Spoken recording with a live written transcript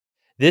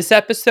This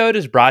episode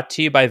is brought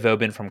to you by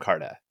Vobin from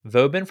Carta.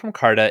 Vobin from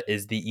Carta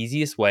is the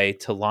easiest way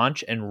to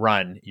launch and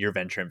run your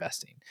venture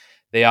investing.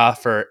 They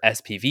offer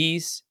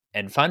SPVs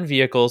and fund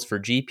vehicles for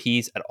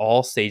GPs at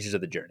all stages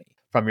of the journey,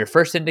 from your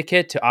first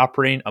syndicate to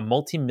operating a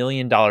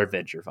multi-million-dollar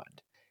venture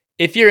fund.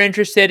 If you're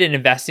interested in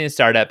investing in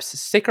startups,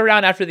 stick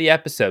around after the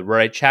episode where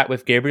I chat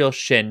with Gabriel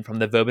Shin from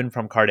the Vobin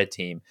from Carta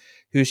team,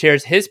 who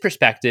shares his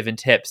perspective and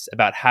tips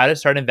about how to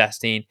start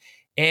investing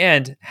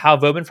and how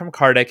Vobin from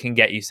Carta can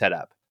get you set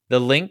up. The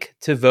link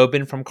to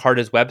Vobin from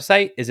Carta's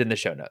website is in the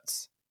show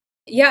notes.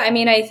 Yeah, I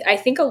mean, I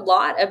think a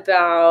lot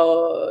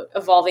about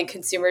evolving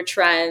consumer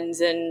trends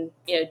and,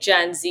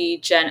 Gen Z,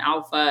 Gen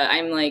Alpha.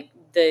 I'm like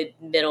the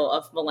middle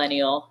of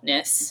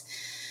millennialness.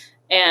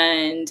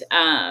 And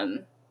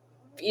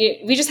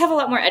we just have a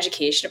lot more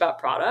education about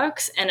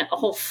products and a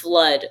whole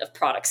flood of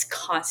products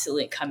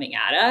constantly coming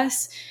at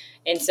us.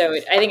 And so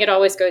I think it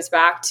always goes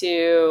back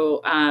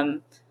to,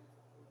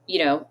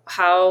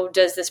 how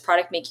does this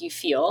product make you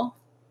feel?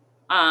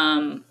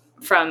 From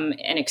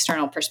an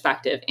external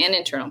perspective and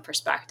internal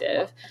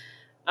perspective.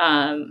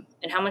 And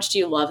how much do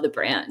you love the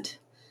brand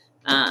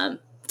to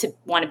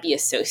want to be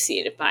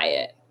associated by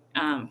it?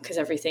 Because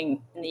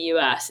everything in the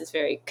US is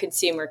very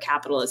consumer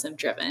capitalism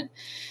driven.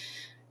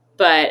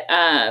 But,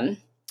 I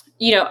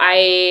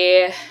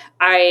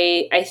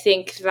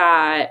think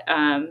that,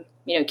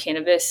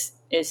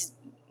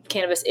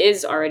 cannabis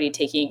is already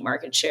taking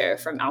market share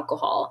from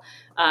alcohol.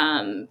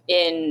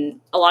 In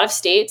a lot of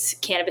states,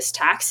 cannabis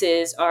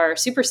taxes are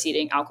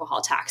superseding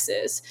alcohol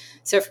taxes.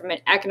 So from an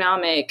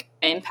economic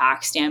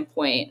impact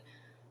standpoint,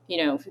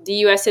 the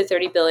U.S. had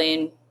 30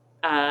 billion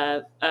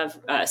of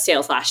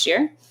sales last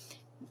year,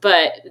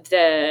 but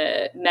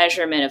the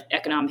measurement of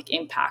economic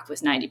impact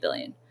was 90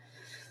 billion.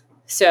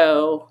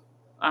 So,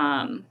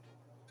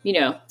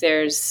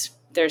 there's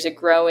a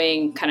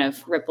growing kind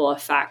of ripple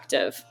effect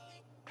of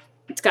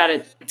it's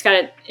gotta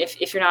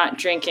if you're not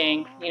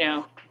drinking,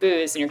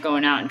 booze and you're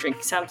going out and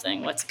drinking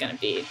something, what's it going to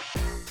be?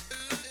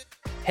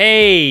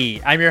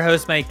 Hey, I'm your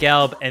host, Mike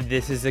Gelb, and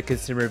this is the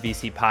Consumer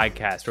VC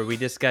podcast, where we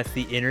discuss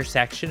the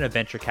intersection of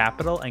venture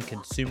capital and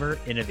consumer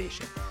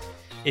innovation.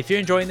 If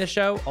you're enjoying the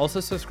show, also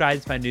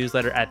subscribe to my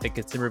newsletter at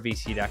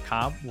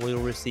theconsumervc.com, where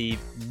you'll receive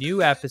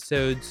new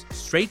episodes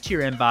straight to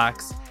your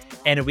inbox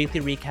and a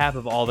weekly recap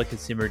of all the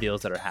consumer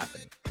deals that are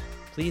happening.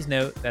 Please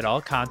note that all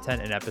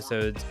content and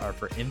episodes are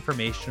for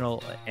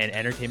informational and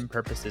entertainment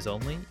purposes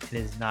only and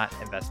is not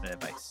investment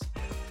advice.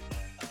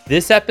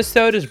 This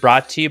episode is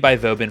brought to you by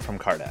Vobin from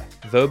Carta.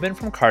 Vobin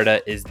from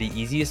Carta is the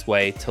easiest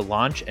way to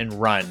launch and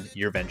run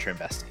your venture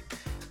investing.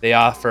 They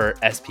offer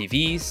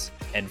SPVs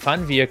and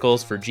fund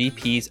vehicles for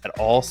GPs at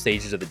all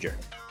stages of the journey,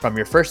 from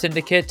your first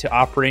syndicate to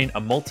operating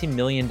a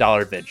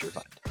multi-million-dollar venture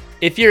fund.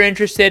 If you're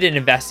interested in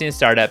investing in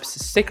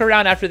startups, stick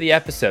around after the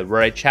episode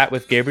where I chat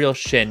with Gabriel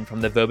Shin from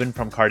the Vobin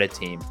from Carta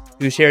team,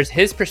 who shares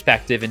his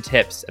perspective and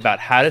tips about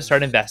how to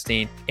start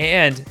investing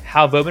and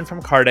how Vobin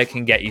from Carta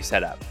can get you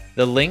set up.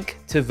 The link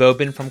to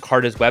Vobin from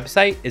Carta's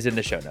website is in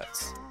the show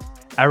notes.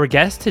 Our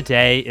guest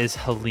today is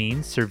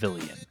Helene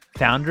Servillon,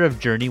 founder of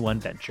JourneyOne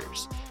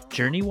Ventures.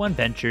 JourneyOne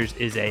Ventures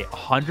is a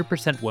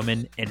 100%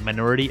 woman and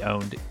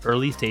minority-owned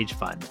early-stage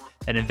fund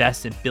that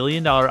invests in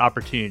billion-dollar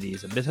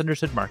opportunities in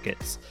misunderstood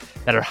markets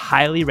that are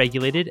highly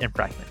regulated and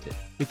fragmented.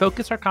 We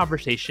focus our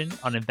conversation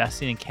on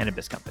investing in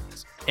cannabis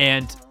companies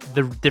and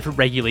the different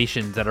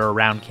regulations that are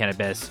around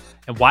cannabis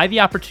and why the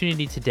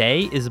opportunity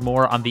today is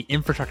more on the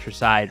infrastructure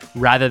side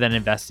rather than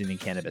investing in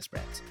cannabis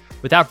brands.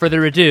 Without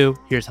further ado,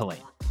 here's Helene.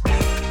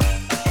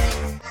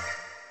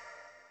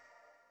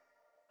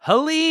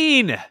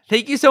 Helene,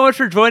 thank you so much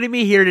for joining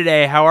me here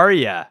today. How are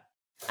you?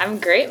 I'm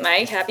great,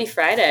 Mike. Happy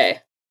Friday.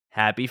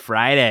 Happy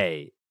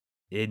Friday.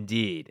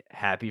 Indeed.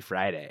 Happy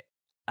Friday.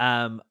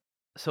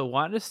 So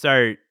wanted to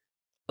start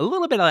a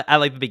little bit at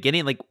the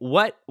beginning.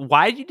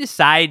 Why did you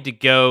decide to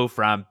go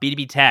from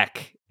B2B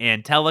tech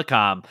and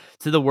telecom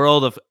to the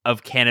world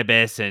of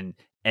cannabis and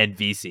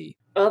VC?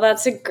 Well,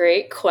 that's a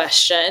great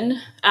question.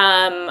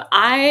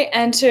 I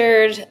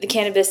entered the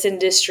cannabis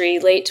industry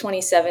late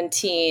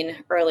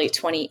 2017, early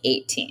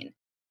 2018.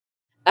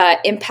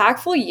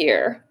 Impactful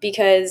year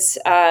because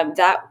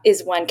that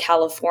is when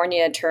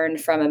California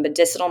turned from a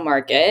medicinal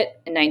market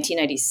in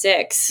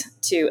 1996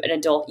 to an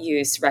adult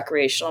use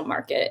recreational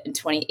market in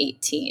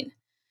 2018.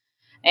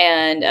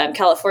 And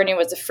California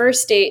was the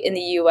first state in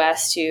the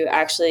U.S. to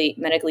actually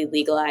medically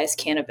legalize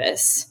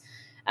cannabis.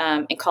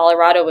 And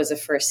Colorado was the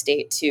first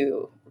state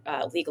to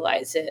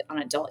legalize it on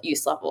adult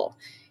use level.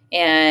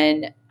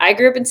 And I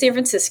grew up in San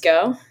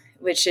Francisco,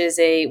 which is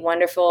a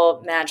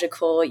wonderful,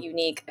 magical,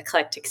 unique,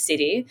 eclectic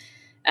city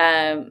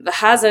that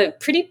has a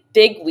pretty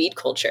big weed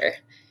culture.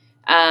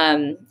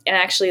 And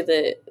actually,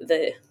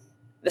 the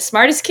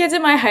smartest kids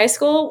in my high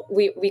school,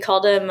 we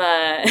called them.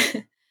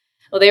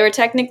 Well, they were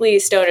technically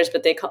stoners,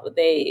 but they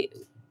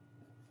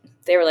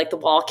were like the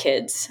wall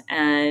kids.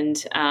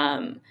 And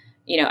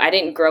I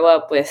didn't grow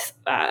up with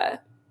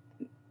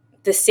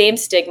the same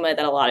stigma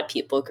that a lot of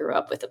people grew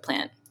up with the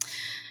plant.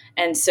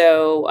 And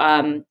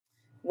so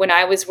when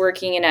I was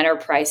working in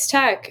enterprise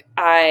tech,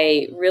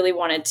 I really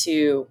wanted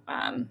to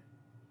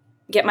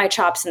get my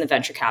chops in the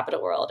venture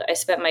capital world. I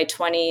spent my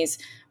 20s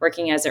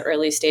working as an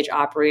early stage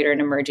operator in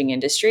emerging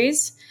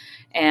industries.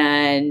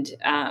 And,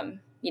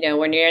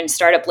 when you're in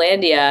startup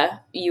landia,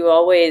 you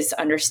always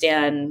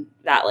understand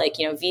that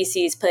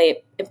VCs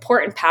play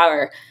important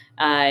power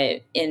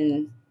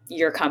in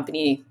your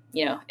company,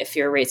 if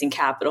you're raising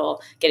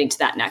capital, getting to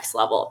that next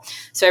level.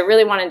 So I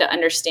really wanted to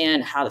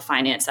understand how the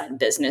finance side of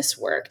business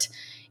worked.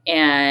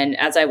 And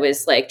as I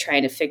was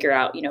trying to figure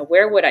out,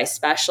 where would I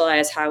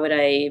specialize? How would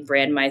I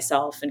brand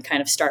myself and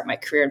kind of start my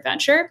career in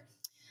venture?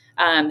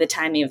 The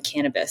timing of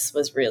cannabis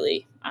was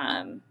really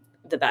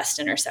the best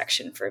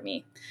intersection for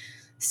me.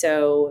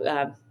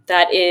 So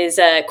that is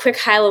a quick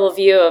high-level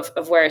view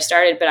of where I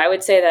started. But I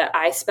would say that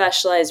I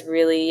specialize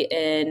really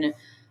in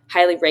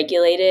highly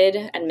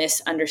regulated and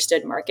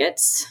misunderstood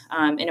markets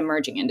in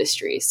emerging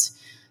industries.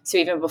 So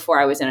even before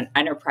I was in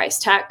enterprise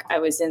tech, I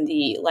was in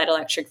the light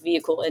electric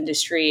vehicle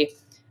industry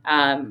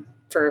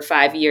for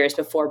 5 years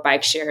before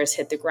bike shares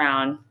hit the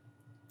ground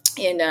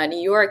in New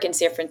York and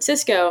San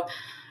Francisco,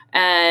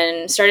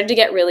 and started to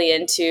get really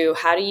into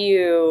how do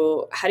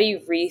you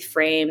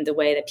reframe the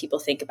way that people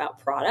think about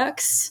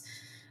products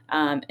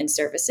and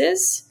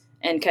services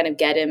and kind of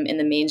get them in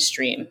the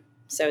mainstream.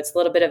 So it's a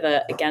little bit of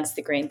a against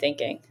the grain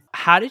thinking.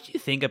 How did you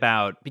think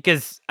about,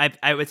 because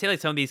I would say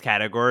some of these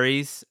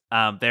categories,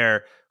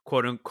 they're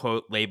quote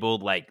unquote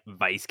labeled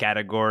vice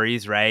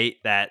categories, right?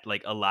 That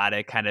a lot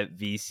of kind of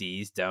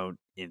VCs don't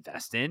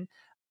invest in.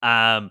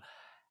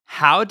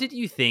 How did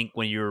you think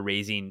when you were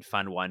raising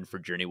Fund 1 for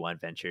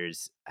JourneyOne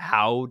Ventures?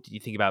 How did you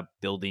think about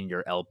building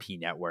your LP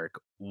network?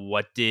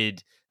 What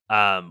did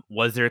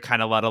was there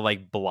kind of a lot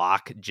of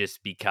block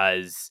just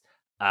because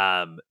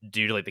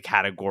due to the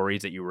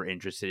categories that you were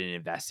interested in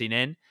investing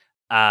in,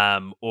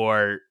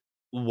 or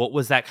what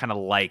was that kind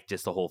of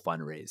just the whole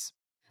fundraise?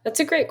 That's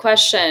a great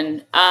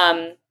question.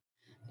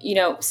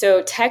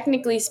 So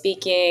technically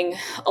speaking,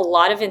 a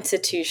lot of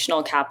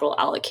institutional capital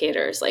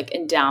allocators like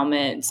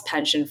endowments,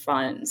 pension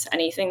funds,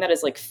 anything that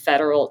is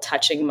federal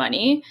touching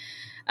money,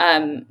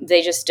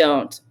 they just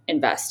don't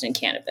invest in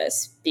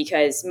cannabis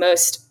because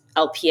most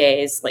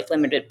LPAs,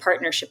 limited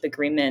partnership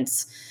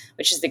agreements,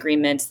 which is the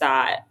agreements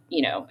that,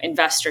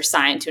 investors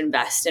sign to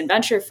invest in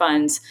venture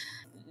funds,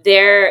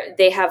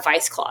 they have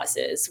vice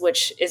clauses,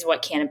 which is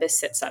what cannabis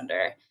sits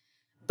under.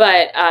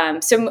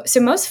 But so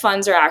most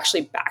funds are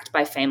actually backed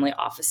by family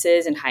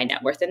offices and high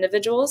net worth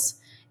individuals.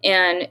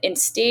 And in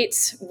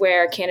states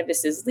where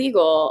cannabis is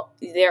legal,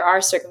 there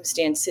are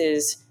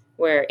circumstances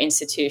where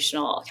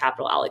institutional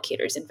capital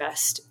allocators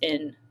invest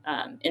in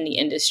the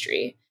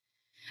industry.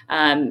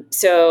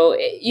 So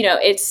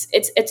it's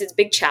a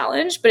big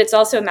challenge, but it's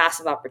also a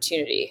massive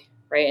opportunity,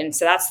 right? And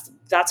so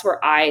that's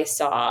where I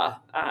saw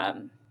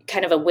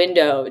kind of a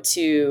window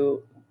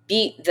to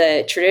beat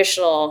the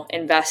traditional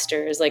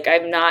investors.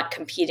 I'm not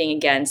competing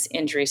against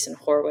Andreessen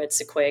Horowitz,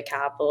 Sequoia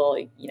Capital,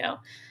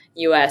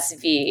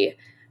 USV.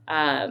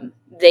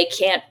 They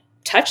can't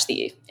touch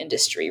the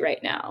industry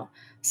right now.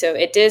 So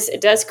it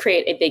does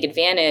create a big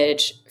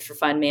advantage for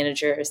fund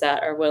managers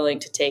that are willing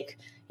to take,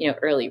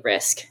 early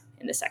risk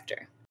in the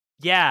sector.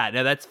 Yeah,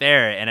 no, that's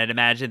fair. And I'd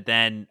imagine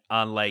then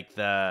on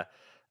the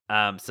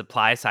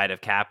supply side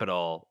of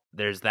capital,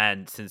 there's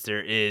then, since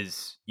there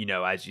is,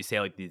 as you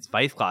say, these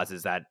vice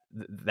clauses that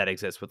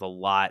exist with a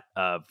lot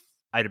of,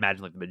 I'd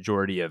imagine the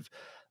majority of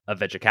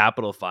venture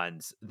capital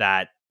funds,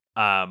 that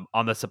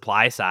on the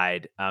supply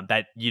side,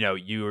 that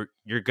you're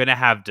going to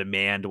have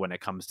demand when it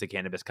comes to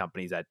cannabis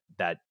companies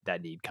that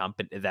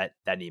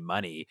need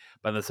money,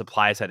 but on the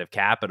supply side of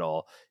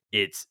capital,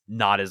 it's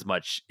not as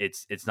much.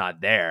 It's not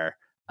there,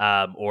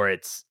 or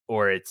it's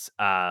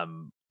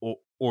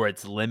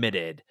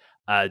limited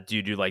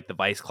due to the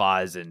vice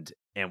clause and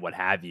what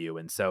have you.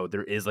 And so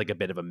there is a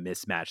bit of a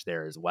mismatch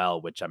there as well,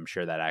 which I'm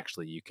sure that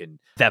actually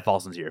that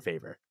falls into your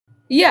favor.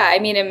 Yeah, I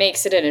mean, it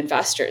makes it an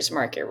investor's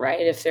market, right?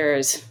 If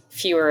there's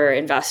fewer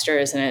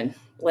investors and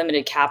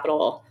limited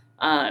capital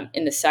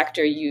in the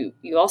sector, you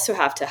also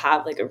have to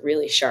have a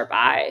really sharp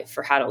eye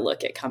for how to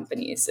look at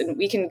companies. And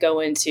we can go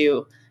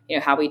into,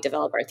 how we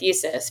develop our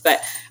thesis.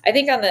 But I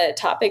think on the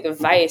topic of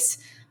vice,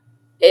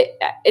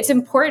 it's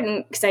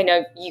important because I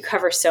know you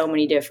cover so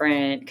many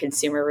different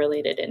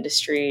consumer-related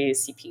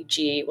industries,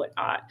 CPG,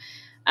 whatnot,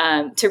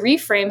 to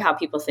reframe how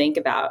people think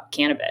about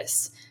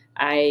cannabis.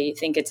 I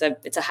think it's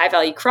a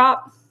high-value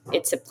crop.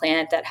 It's a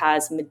plant that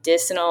has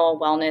medicinal,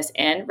 wellness,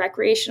 and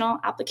recreational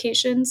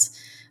applications.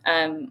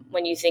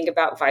 When you think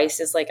about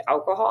vices like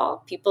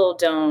alcohol, people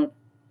don't,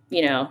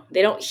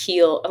 they don't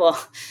heal.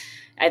 Well,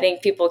 I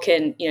think people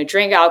can,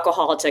 drink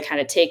alcohol to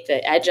kind of take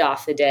the edge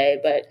off the day,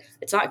 but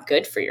it's not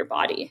good for your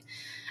body.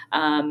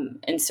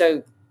 And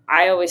so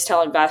I always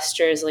tell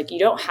investors, you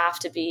don't have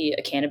to be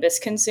a cannabis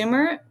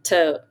consumer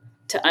to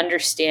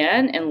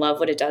understand and love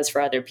what it does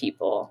for other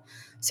people.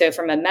 So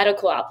from a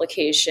medical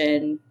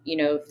application,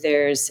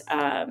 there's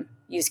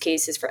use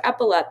cases for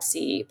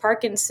epilepsy,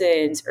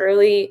 Parkinson's,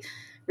 early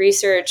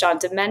research on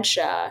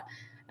dementia.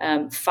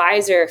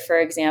 Pfizer, for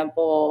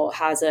example,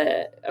 has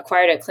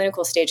acquired a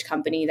clinical stage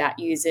company that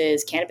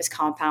uses cannabis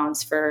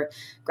compounds for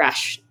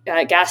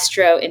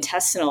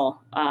gastrointestinal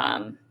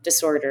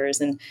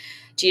disorders. And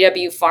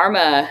GW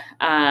Pharma,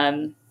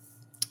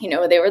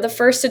 they were the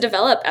first to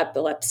develop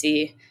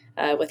epilepsy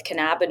with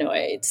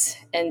cannabinoids.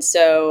 And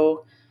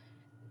so,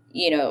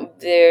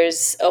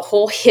 there's a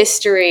whole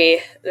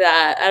history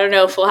that I don't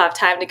know if we'll have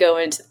time to go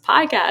into the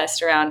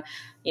podcast around,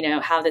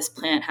 how this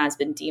plant has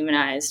been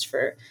demonized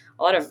for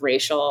a lot of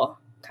racial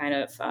kind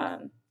of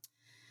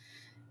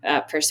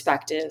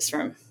perspectives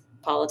from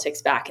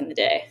politics back in the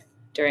day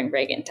during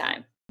Reagan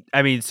time.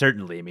 I mean,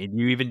 certainly. I mean,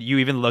 you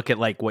even look at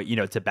like what,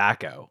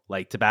 tobacco.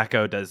 Like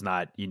tobacco does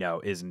not,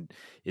 isn't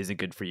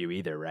good for you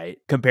either, right?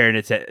 Comparing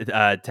it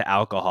to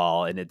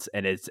alcohol, and it's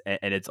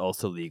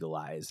also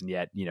legalized, and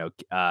yet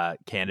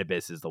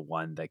cannabis is the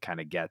one that kind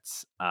of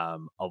gets a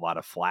lot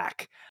of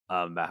flack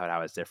about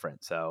how it's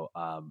different. So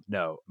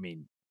no, I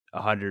mean,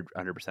 100%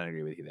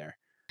 agree with you there.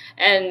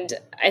 And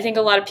I think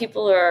a lot of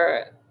people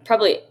are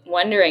probably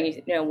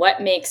wondering,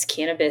 what makes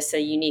cannabis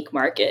a unique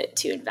market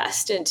to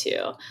invest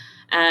into?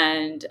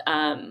 And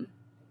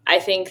I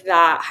think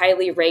that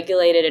highly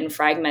regulated and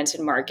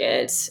fragmented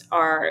markets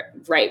are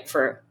ripe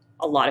for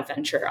a lot of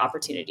venture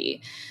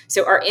opportunity.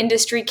 So our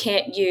industry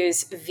can't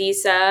use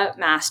Visa,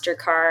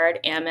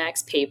 MasterCard,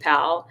 Amex,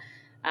 PayPal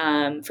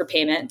for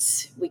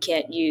payments. We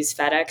can't use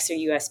FedEx or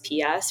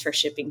USPS for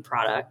shipping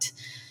product.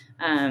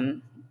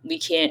 We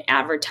can't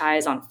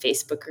advertise on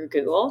Facebook or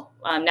Google.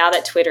 Now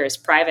that Twitter is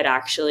private,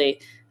 actually,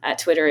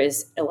 Twitter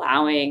is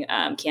allowing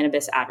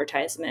cannabis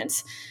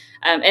advertisements.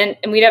 And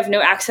we'd have no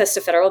access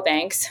to federal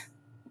banks.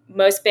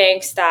 Most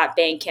banks that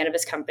bank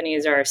cannabis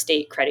companies are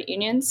state credit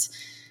unions.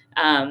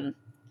 So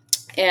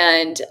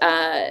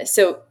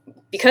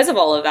because of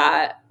all of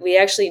that, we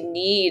actually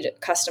need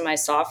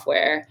customized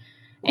software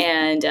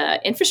and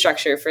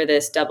infrastructure for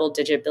this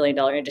double-digit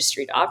billion-dollar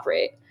industry to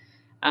operate.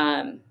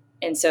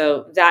 And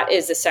so that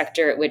is the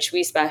sector at which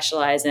we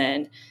specialize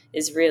in,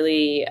 is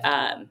really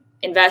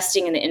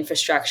investing in the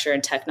infrastructure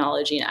and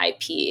technology and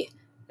IP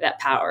that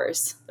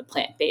powers the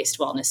plant-based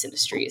wellness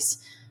industries.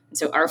 And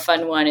so our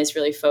Fund One is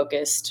really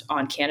focused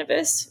on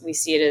cannabis. We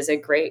see it as a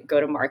great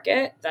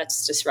go-to-market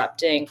that's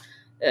disrupting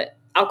the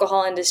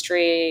alcohol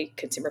industry,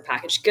 consumer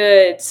packaged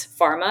goods,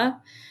 pharma.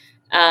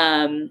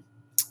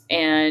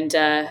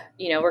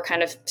 We're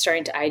kind of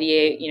starting to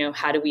ideate,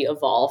 how do we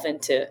evolve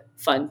into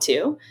Fund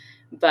Two?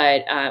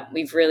 But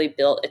we've really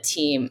built a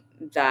team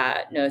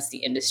that knows the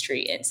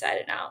industry inside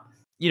and out.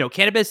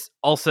 Cannabis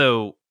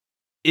also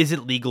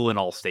isn't legal in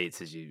all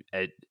states, as you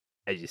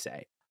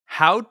say.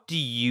 How do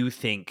you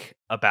think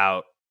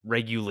about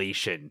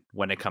regulation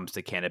when it comes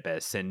to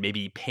cannabis, and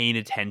maybe paying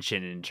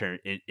attention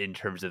in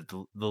terms of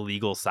the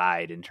legal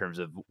side, in terms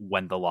of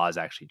when the laws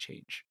actually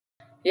change?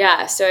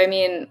 Yeah. So, I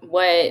mean,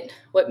 what's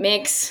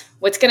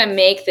going to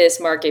make this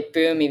market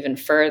boom even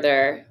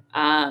further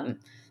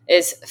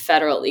is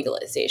federal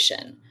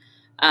legalization.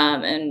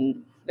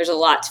 And there's a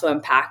lot to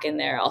unpack in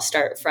there. I'll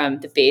start from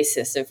the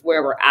basis of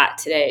where we're at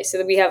today. So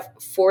that we have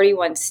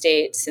 41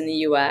 states in the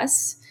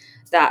U.S.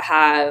 that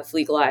have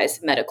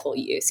legalized medical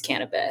use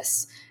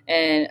cannabis.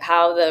 And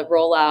how the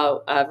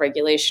rollout of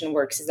regulation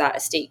works is that a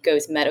state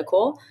goes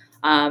medical,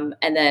 and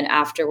then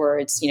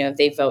afterwards,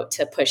 they vote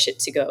to push it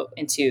to go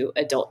into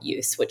adult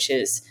use, which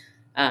is,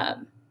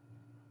 21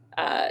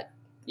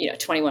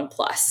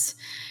 plus.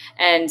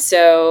 And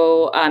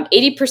so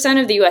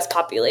 80% of the U.S.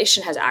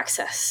 population has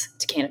access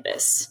to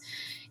cannabis.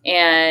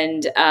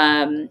 And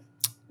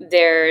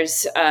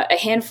there's a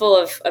handful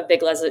of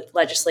big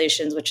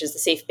legislations, which is the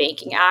Safe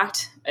Banking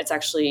Act. It's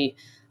actually,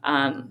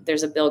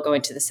 there's a bill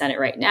going to the Senate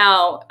right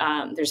now.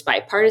 There's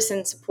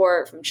bipartisan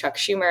support from Chuck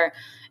Schumer.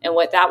 And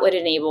what that would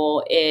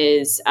enable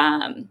is,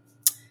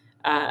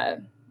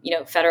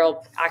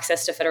 federal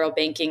access to federal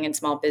banking and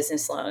small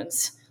business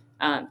loans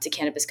to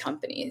cannabis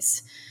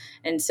companies.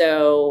 And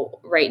so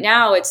right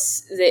now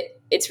it's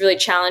really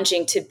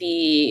challenging to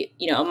be,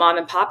 a mom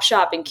and pop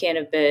shop in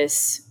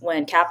cannabis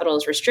when capital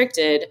is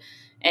restricted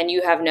and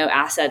you have no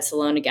assets to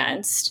loan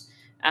against,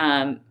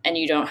 and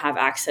you don't have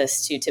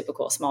access to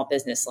typical small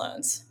business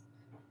loans.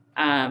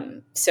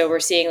 So we're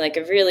seeing like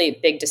a really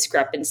big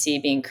discrepancy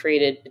being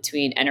created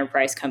between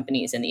enterprise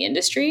companies and the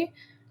industry,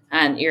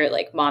 and you're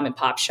like mom and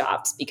pop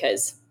shops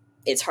because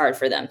it's hard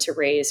for them to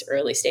raise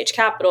early stage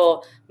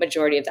capital.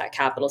 Majority of that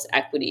capital is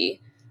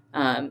equity.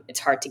 It's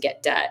hard to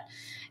get debt.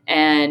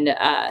 And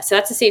so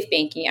that's the Safe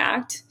Banking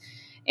Act.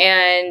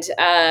 And,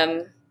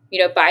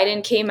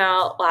 Biden came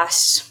out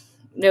last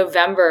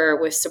November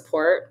with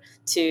support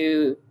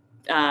to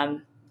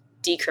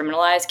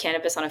decriminalize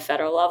cannabis on a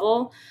federal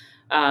level,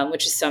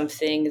 which is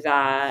something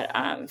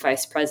that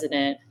Vice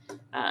President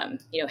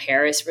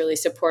Harris really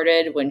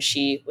supported when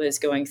she was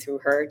going through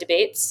her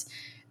debates.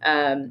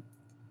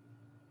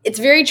 It's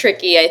very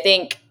tricky. I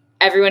think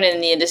everyone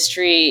in the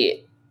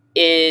industry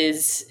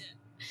is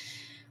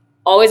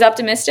always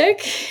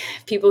optimistic.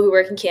 People who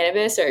work in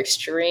cannabis are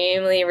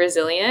extremely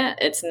resilient.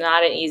 It's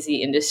not an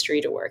easy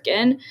industry to work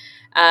in.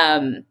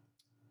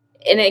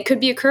 And it could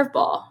be a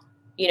curveball.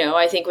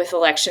 I think with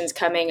elections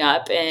coming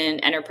up and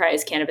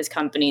enterprise cannabis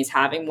companies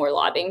having more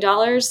lobbying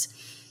dollars,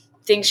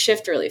 things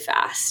shift really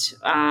fast.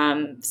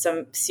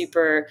 Some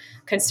super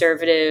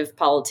conservative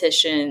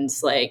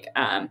politicians like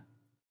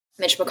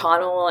Mitch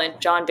McConnell and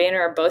John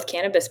Boehner are both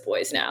cannabis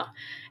boys now.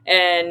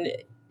 And,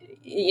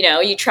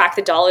 you track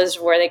the dollars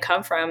where they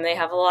come from. They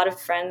have a lot of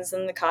friends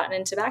in the cotton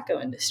and tobacco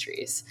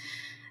industries.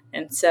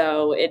 And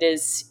so it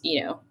is,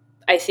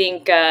 I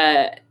think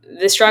the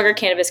stronger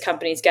cannabis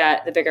companies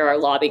get, the bigger our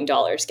lobbying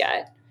dollars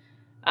get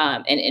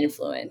and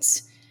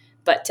influence.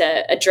 But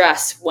to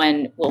address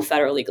when will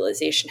federal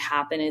legalization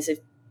happen is a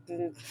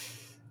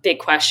big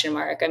question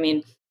mark. I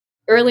mean,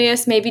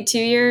 earliest, maybe 2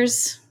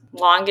 years,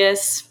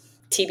 longest,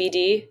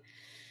 TBD.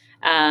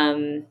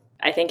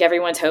 I think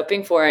everyone's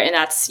hoping for it. And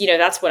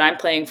that's what I'm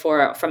playing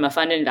for from a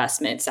fund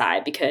investment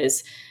side,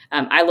 because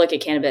I look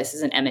at cannabis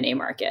as an M&A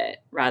market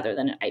rather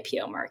than an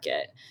IPO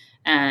market.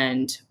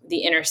 And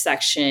the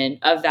intersection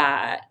of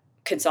that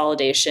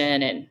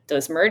consolidation and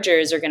those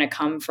mergers are going to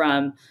come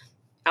from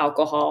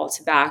alcohol,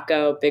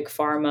 tobacco, big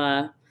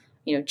pharma,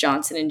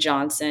 Johnson and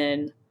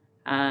Johnson.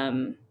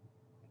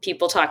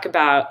 People talk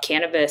about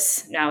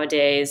cannabis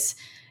nowadays,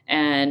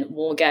 and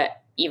we'll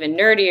get even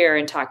nerdier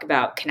and talk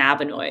about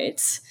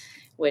cannabinoids,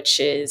 which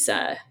is,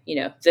 the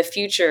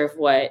future of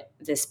what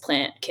this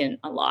plant can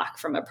unlock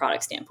from a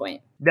product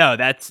standpoint. No,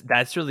 that's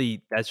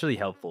really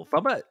helpful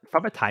from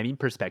a timing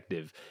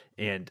perspective,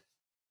 and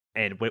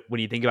when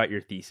you think about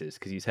your thesis,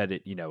 because you said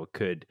it, it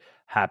could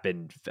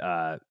happen,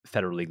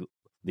 federal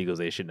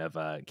legalization of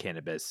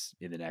cannabis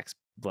in the next,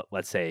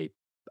 let's say,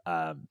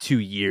 2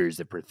 years,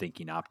 if we're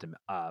thinking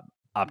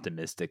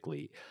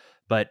optimistically.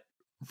 But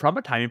from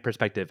a timing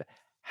perspective,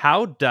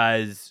 how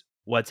does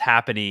what's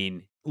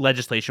happening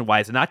legislation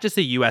wise, and not just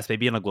the US,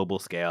 maybe on a global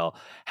scale,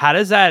 how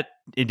does that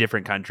in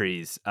different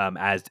countries,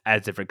 as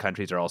different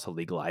countries are also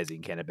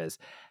legalizing cannabis,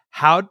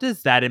 how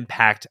does that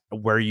impact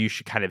where you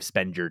should kind of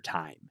spend your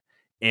time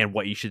and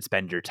what you should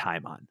spend your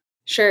time on?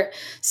 Sure.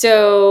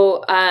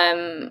 So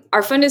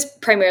our fund is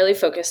primarily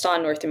focused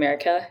on North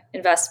America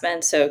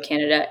investments, so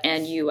Canada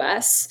and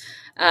US.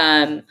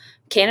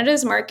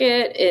 Canada's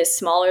market is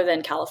smaller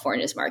than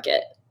California's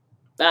market.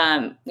 We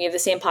have the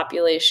same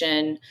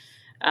population.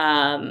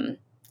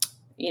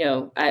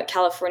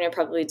 California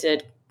probably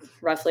did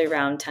roughly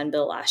around 10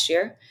 bill last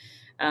year,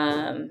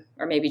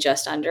 or maybe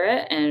just under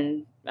it.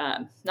 And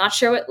not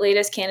sure what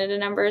latest Canada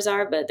numbers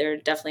are, but they're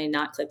definitely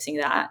not eclipsing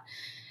that.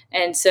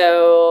 And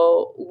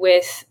so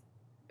with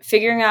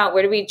figuring out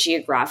where do we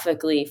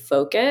geographically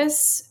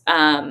focus,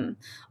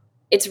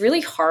 it's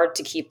really hard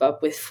to keep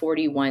up with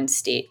 41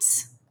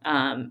 states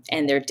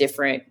and their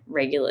different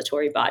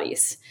regulatory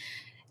bodies.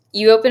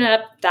 You open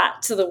up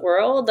that to the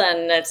world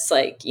and it's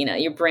like,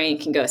 your brain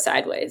can go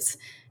sideways.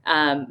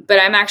 But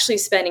I'm actually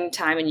spending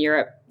time in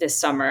Europe this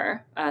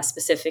summer,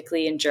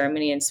 specifically in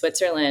Germany and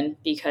Switzerland,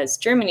 because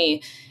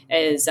Germany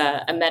is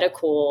a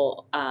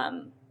medical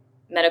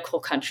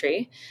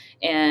country.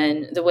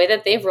 And the way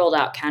that they've rolled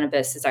out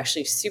cannabis is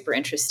actually super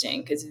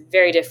interesting because it's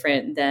very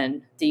different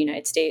than the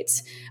United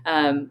States.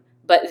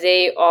 But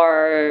they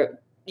are,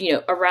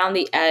 around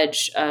the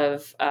edge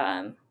of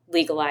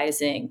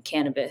legalizing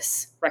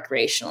cannabis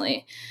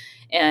recreationally.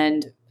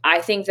 And I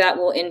think that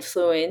will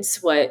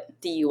influence what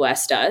the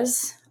US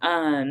does.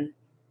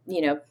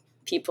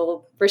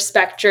 People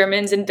respect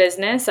Germans in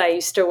business. I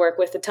used to work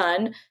with a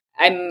ton.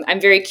 I'm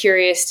very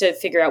curious to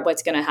figure out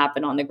what's going to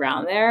happen on the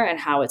ground there and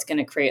how it's going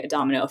to create a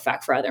domino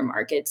effect for other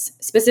markets,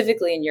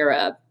 specifically in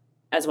Europe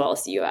as well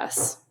as the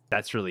US.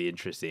 That's really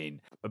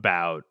interesting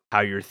about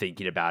how you're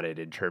thinking about it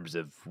in terms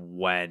of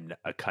when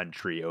a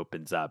country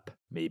opens up,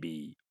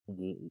 maybe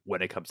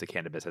when it comes to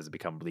cannabis has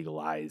become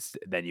legalized,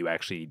 then you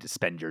actually need to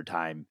spend your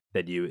time,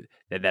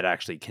 that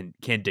actually can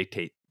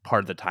dictate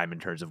part of the time in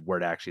terms of where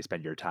to actually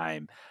spend your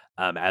time,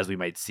 as we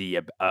might see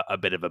a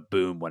bit of a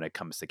boom when it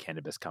comes to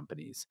cannabis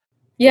companies.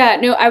 Yeah,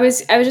 no, I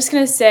was just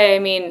going to say, I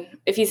mean,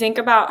 if you think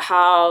about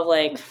how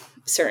like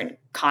certain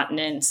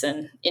continents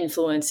and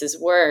influences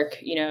work,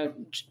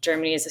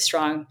 Germany is a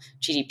strong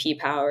GDP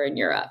power in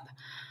Europe.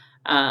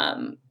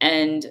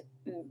 And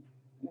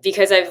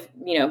because I've,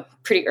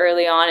 pretty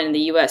early on in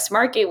the US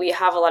market, we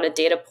have a lot of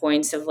data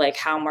points of like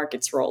how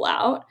markets roll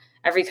out.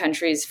 Every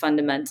country is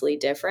fundamentally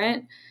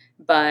different,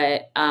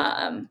 but,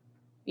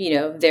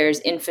 there's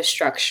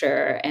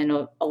infrastructure and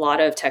a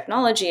lot of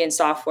technology and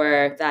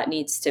software that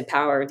needs to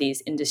power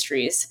these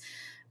industries.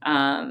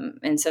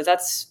 And so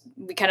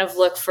we kind of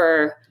look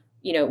for,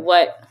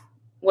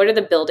 what are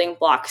the building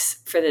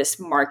blocks for this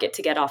market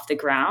to get off the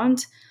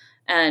ground?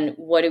 And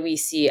what do we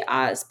see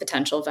as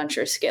potential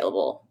venture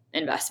scalable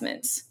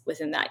investments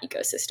within that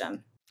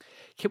ecosystem?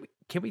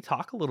 Can we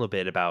talk a little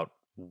bit about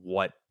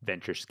what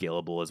venture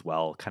scalable as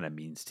well kind of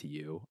means to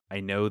you?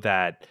 I know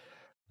that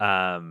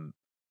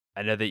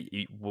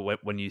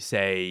when you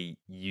say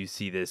you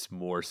see this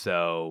more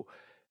so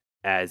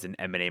as an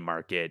M&A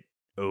market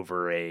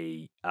over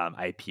a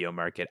IPO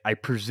market, I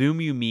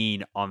presume you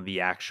mean on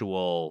the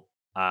actual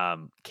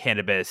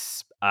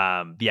cannabis,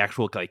 the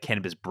actual like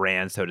cannabis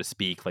brand, so to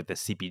speak, like the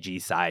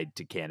CPG side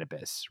to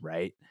cannabis,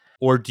 right?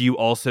 Or do you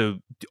also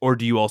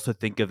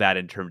think of that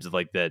in terms of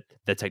like the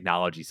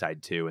technology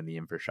side too and the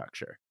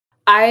infrastructure?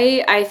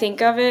 I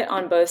think of it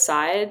on both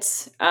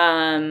sides.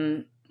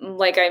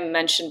 Like I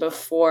mentioned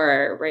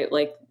before, right?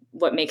 Like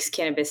what makes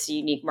cannabis a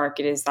unique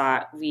market is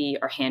that we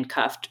are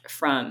handcuffed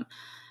from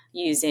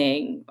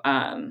using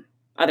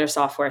other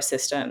software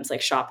systems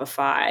like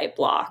Shopify,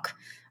 Block,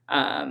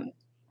 um,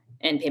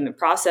 and payment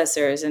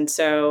processors. And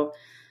so,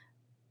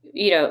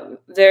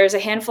 there's a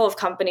handful of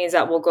companies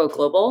that will go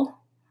global,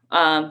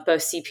 both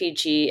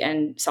CPG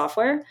and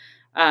software.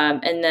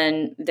 And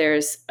then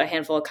there's a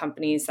handful of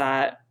companies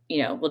that,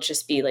 will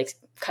just be like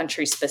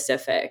country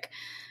specific.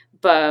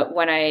 But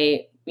when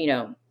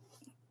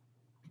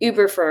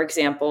Uber, for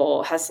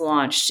example, has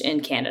launched in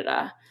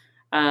Canada.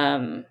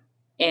 And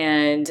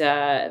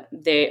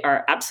they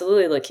are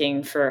absolutely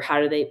looking for how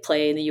do they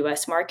play in the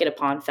US market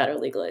upon federal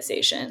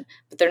legalization,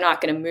 but they're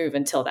not going to move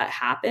until that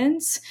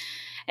happens.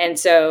 And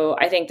so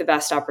I think the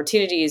best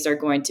opportunities are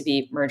going to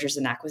be mergers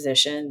and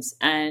acquisitions.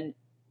 And,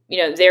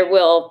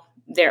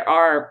 there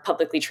are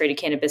publicly traded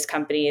cannabis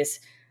companies,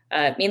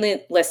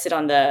 mainly listed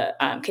on the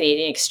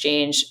Canadian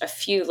exchange, a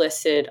few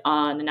listed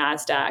on the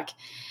NASDAQ.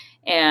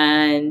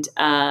 And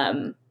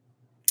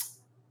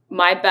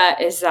my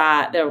bet is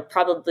that there'll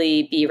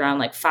probably be around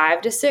like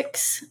 5 to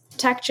 6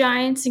 tech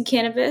giants in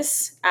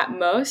cannabis at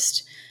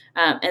most.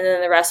 And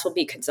then the rest will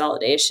be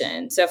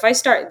consolidation. So if I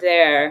start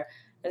there,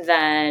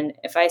 then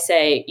if I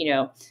say,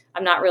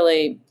 I'm not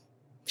really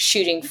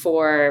shooting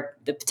for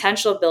the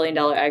potential $1 billion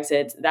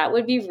exits, that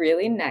would be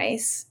really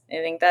nice. I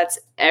think that's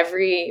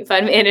every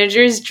fund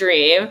manager's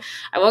dream.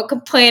 I won't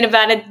complain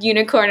about a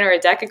unicorn or a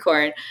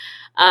decacorn.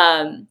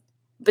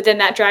 But then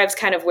that drives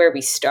kind of where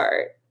we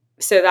start.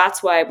 So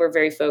that's why we're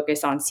very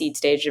focused on seed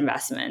stage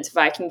investments. If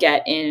I can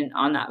get in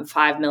on that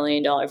 $5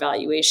 million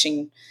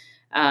valuation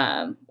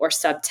or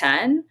sub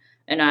 10,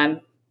 and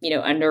I'm,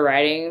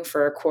 underwriting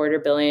for a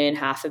 $250 million,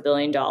 $500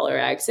 million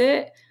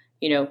exit,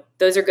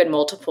 those are good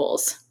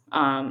multiples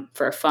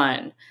for a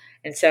fund.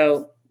 And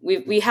so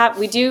we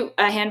do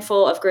a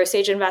handful of growth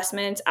stage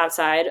investments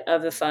outside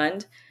of the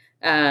fund.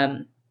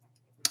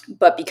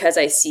 But because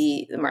I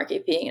see the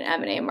market being an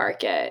M&A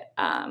market,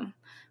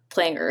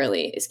 playing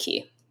early is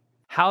key.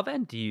 How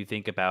then do you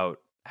think about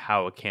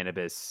how a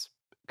cannabis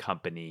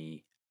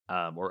company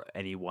or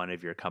any one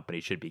of your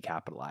companies should be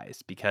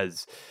capitalized?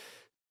 Because,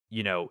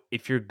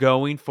 if you're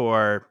going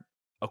for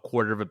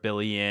 $250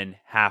 million,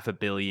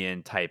 $500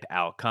 million type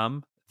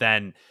outcome,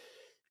 then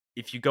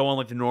if you go on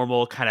like the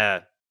normal kind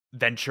of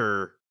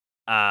venture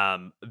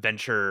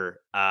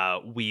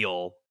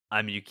wheel,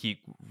 you keep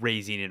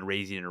raising and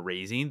raising and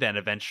raising, then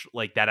eventually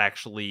like that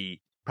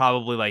actually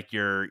probably like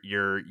you're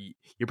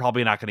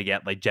probably not going to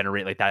get like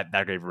generate like that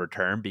great of a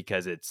return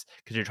because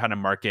you're trying to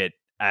market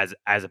as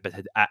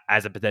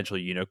a potential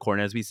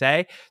unicorn, as we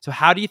say. So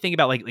how do you think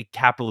about like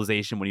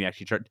capitalization when you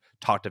actually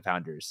talk to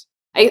founders?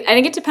 I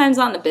think it depends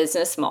on the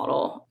business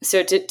model.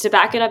 So to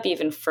back it up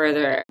even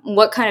further,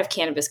 what kind of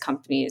cannabis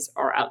companies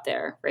are out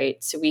there,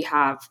 right? So we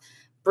have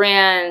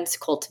brands,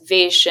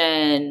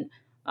 cultivation,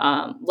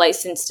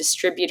 licensed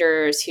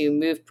distributors who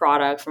move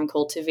product from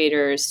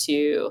cultivators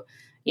to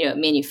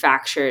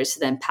manufacturers to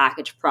then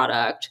package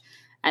product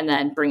and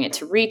then bring it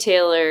to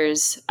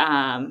retailers.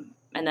 And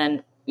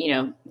then,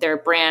 there are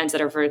brands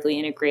that are vertically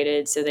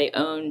integrated. So they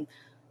own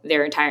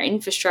their entire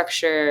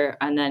infrastructure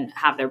and then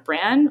have their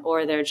brand,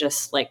 or they're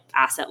just like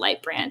asset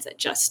light brands that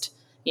just,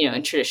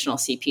 in traditional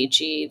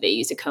CPG, they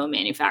use a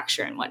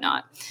co-manufacturer and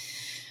whatnot.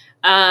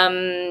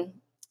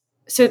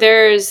 So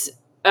there's,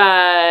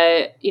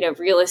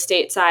 real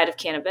estate side of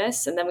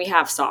cannabis. And then we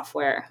have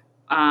software,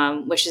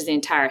 which is the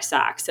entire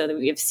stack. So that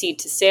we have seed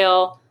to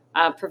sale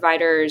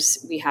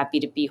providers, we have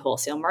B2B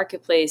wholesale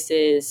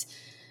marketplaces,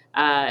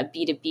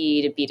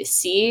 B2B to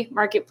B2C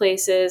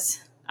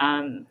marketplaces,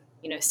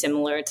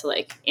 similar to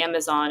like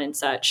Amazon and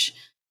such.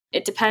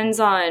 It depends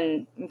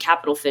on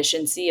capital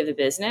efficiency of the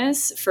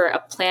business. For a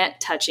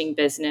plant touching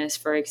business,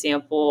 for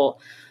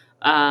example,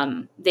 we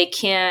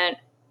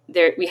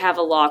have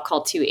a law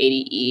called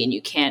 280E, and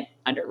you can't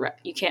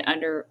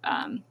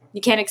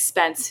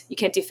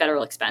do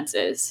federal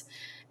expenses.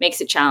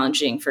 Makes it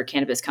challenging for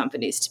cannabis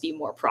companies to be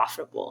more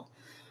profitable.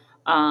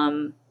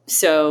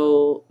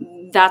 So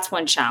that's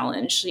one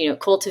challenge.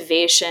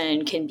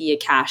 Cultivation can be a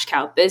cash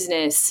cow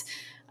business.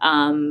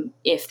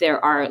 If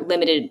there are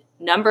limited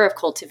number of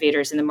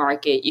cultivators in the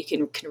market, you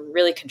can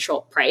really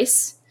control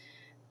price.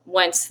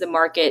 Once the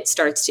market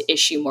starts to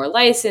issue more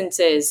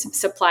licenses,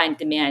 supply and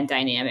demand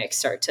dynamics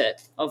start to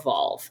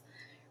evolve,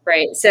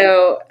 right?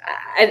 So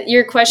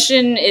your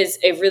question is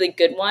a really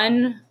good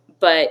one,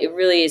 but it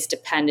really is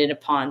dependent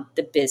upon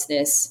the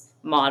business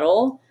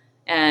model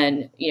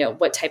and,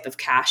 what type of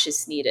cash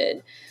is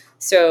needed.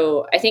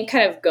 So I think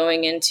kind of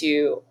going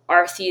into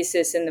our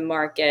thesis in the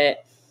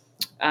market,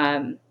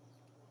 on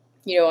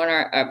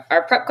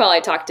our prep call,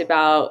 I talked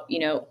about,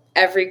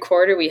 every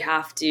quarter we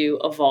have to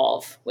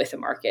evolve with the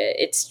market.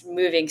 It's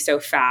moving so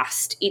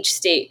fast. Each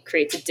state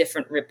creates a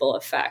different ripple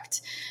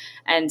effect.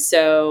 And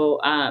so,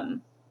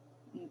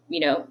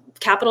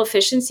 capital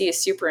efficiency is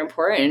super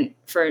important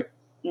for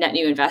net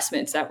new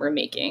investments that we're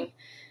making,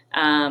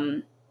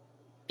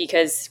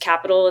 because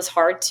capital is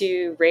hard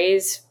to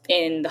raise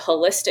in the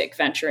holistic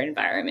venture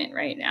environment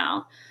right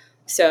now.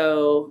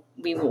 So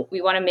we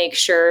want to make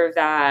sure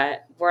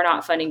that we're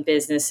not funding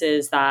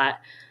businesses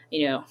that,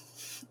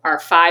 are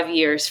 5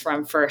 years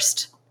from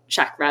first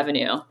check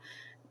revenue,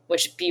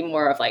 which would be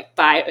more of like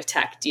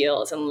biotech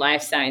deals and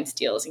life science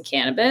deals in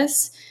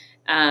cannabis.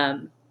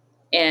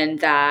 And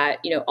that,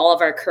 all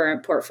of our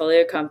current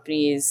portfolio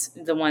companies,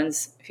 the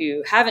ones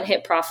who haven't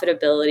hit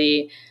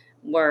profitability,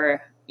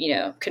 were,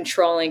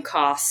 controlling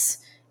costs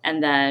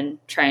and then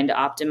trying to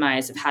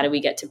optimize of how do we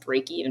get to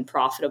break even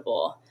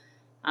profitable.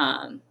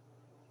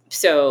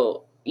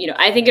 So,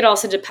 I think it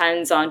also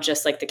depends on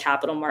just like the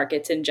capital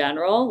markets in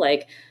general.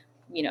 Like,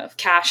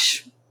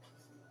 cash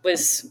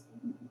was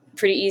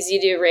pretty easy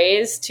to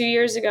raise 2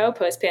 years ago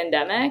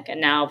post-pandemic,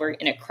 and now we're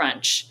in a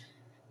crunch.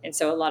 And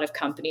so a lot of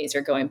companies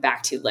are going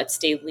back to let's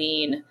stay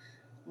lean,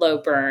 low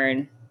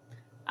burn,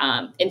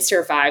 and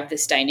survive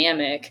this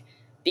dynamic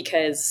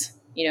because,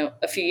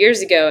 a few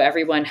years ago,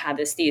 everyone had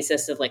this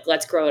thesis of like,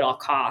 let's grow at all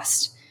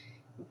cost.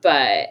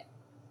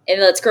 And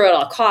let's grow at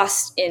all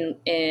costs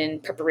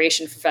in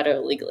preparation for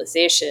federal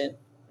legalization.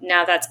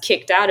 Now that's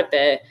kicked out a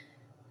bit.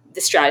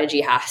 The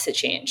strategy has to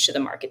change to the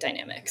market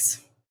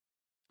dynamics.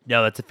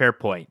 No, that's a fair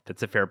point.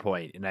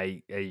 And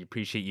I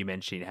appreciate you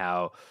mentioning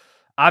how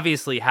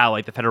obviously how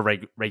like the federal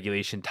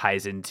regulation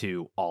ties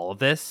into all of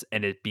this,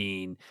 and it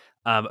being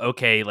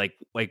okay, like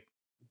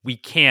we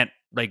can't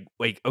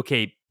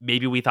okay,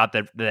 maybe we thought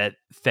that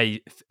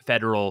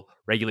federal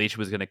regulation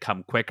was going to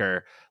come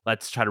quicker.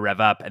 Let's try to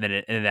rev up, and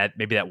then that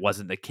maybe that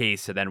wasn't the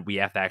case. So then we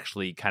have to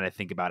actually kind of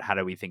think about how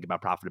do we think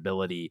about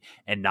profitability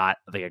and not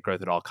like a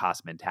growth at all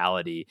cost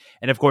mentality.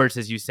 And of course,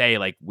 as you say,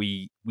 like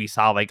we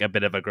saw like a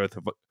bit of a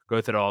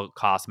growth at all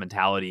cost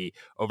mentality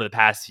over the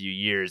past few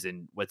years,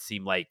 and what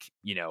seemed like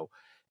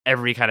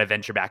every kind of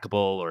venture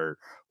backable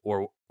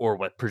or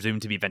what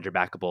presumed to be venture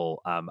backable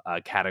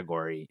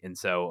category. And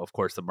so, of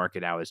course, the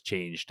market now has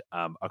changed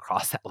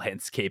across that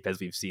landscape, as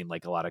we've seen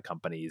like a lot of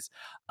companies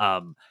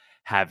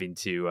having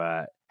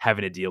to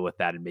deal with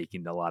that and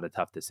making a lot of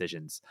tough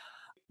decisions.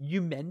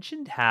 You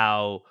mentioned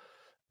how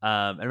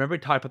I remember we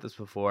talked about this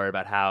before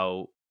about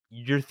how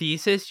your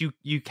thesis,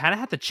 you kind of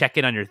have to check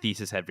in on your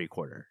thesis every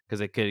quarter because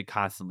it could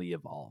constantly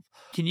evolve.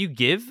 Can you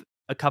give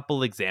a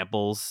couple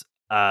examples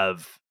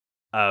of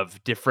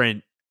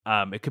different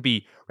it could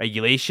be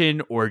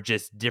regulation or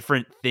just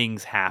different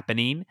things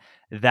happening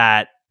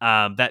that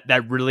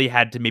that really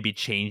had to maybe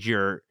change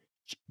your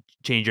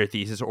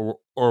thesis or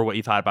what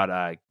you thought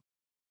about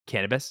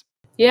cannabis?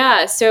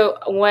 Yeah. So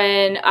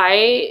when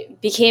I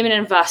became an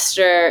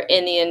investor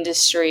in the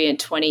industry in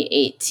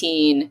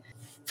 2018,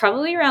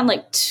 probably around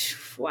like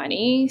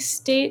 20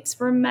 states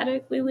were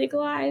medically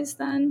legalized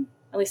then,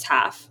 at least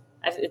half.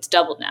 It's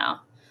doubled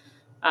now.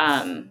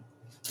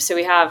 So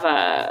we have,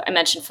 I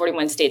mentioned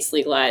 41 states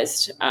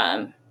legalized,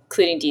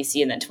 including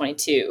DC, and then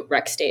 22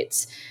 rec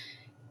states.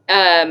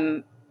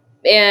 And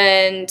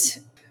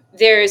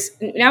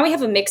now we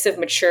have a mix of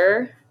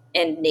mature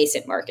and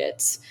nascent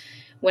markets.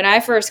 When I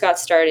first got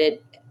started,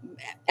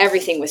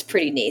 everything was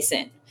pretty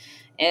nascent.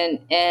 And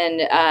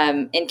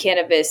in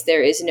cannabis,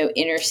 there is no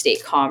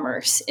interstate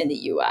commerce in the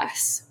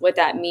U.S. What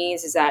that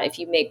means is that if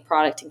you make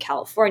product in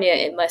California,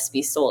 it must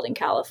be sold in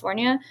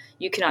California.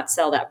 You cannot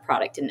sell that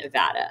product in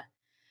Nevada.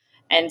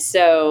 And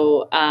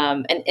so,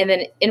 and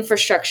then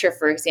infrastructure,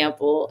 for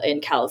example,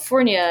 in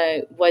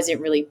California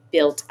wasn't really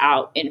built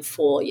out in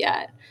full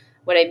yet.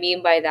 What I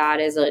mean by that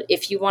is that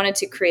if you wanted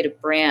to create a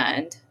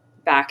brand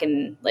back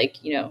in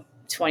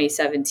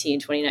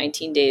 2017,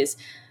 2019 days,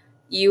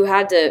 you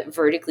had to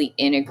vertically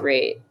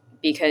integrate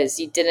because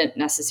you didn't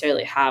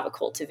necessarily have a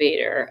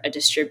cultivator, a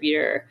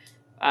distributor,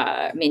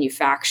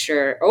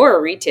 manufacturer, or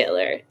a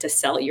retailer to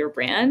sell your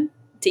brand.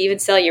 To even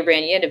sell your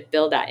brand, you had to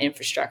build that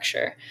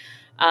infrastructure.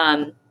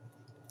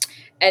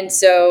 And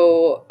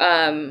so,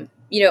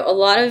 a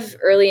lot of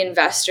early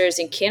investors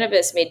in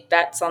cannabis made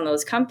bets on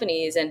those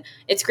companies. And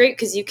it's great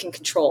because you can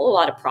control a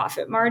lot of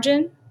profit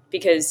margin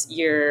because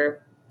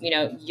you're in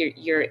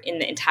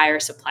the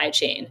entire supply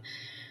chain.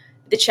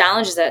 The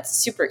challenge is that it's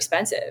super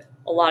expensive,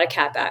 a lot of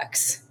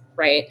CapEx,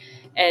 right?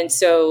 And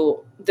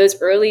so those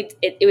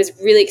it was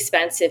really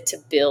expensive to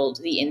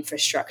build the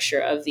infrastructure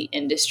of the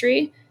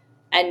industry.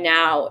 And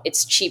now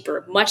it's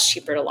cheaper, much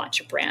cheaper to launch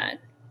a brand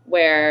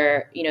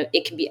where,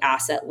 it can be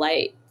asset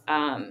light.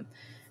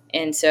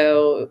 And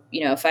so,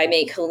 if I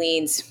make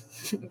Helene's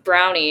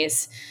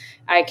brownies,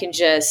 I can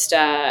just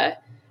sell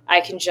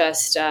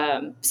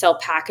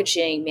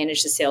packaging,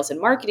 manage the sales and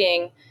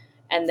marketing,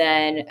 and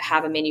then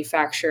have a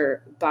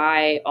manufacturer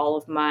buy all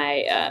of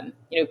my,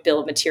 bill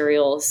of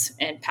materials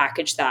and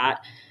package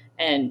that.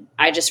 And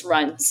I just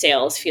run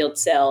sales, field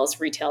sales,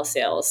 retail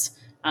sales,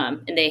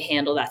 and they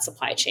handle that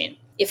supply chain.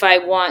 if I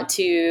want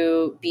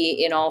to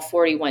be in all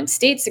 41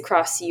 states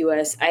across the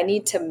US, I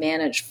need to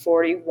manage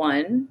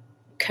 41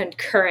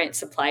 concurrent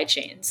supply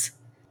chains.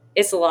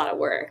 It's a lot of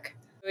work.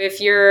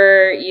 If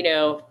you're,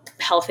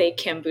 Health Aid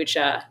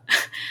Kombucha,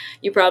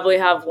 you probably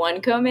have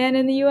one co-man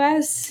in the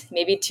US,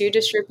 maybe two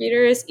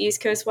distributors, East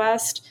Coast,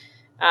 West.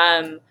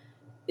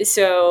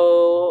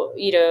 So,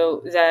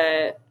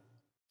 it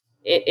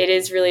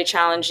is really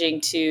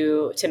challenging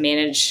to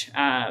manage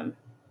a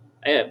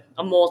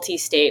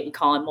multi-state, we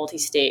call them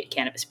multi-state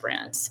cannabis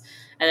brands.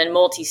 And then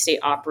multi-state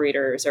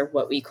operators are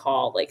what we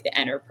call like the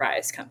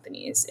enterprise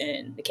companies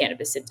in the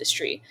cannabis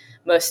industry,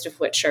 most of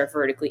which are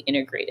vertically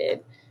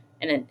integrated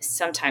and then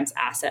sometimes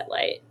asset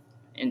light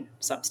in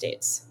some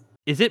states.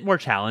 Is it more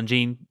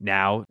challenging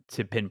now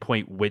to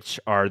pinpoint which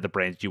are the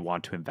brands you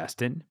want to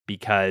invest in?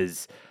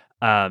 Because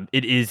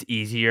it is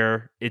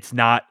easier.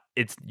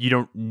 You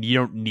don't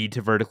need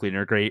to vertically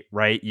integrate,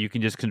 right? You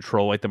can just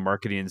control like the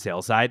marketing and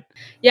sales side.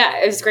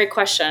 Yeah, it was a great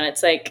question.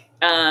 It's like,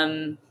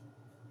 I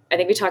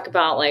think we talk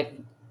about like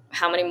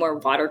how many more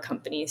water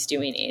companies do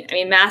we need? I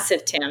mean,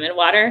 massive TAM in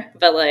water,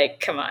 but like,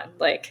 come on,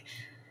 like,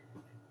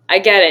 I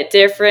get it.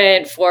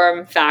 Different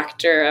form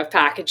factor of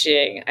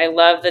packaging. I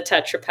love the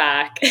Tetra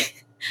Pak.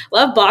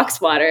 Love box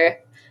water.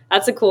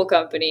 That's a cool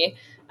company.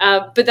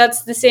 But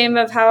that's the same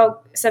of how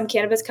some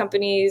cannabis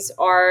companies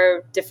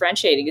are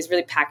differentiating, is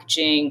really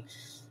packaging,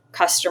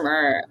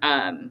 customer,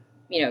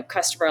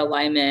 customer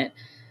alignment.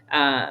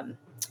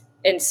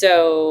 And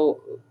so,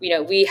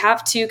 we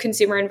have two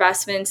consumer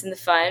investments in the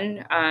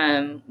fund.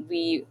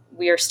 We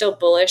are still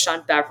bullish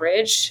on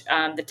beverage.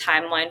 The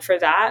timeline for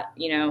that,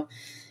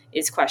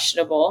 is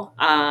questionable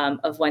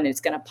of when it's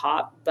going to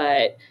pop.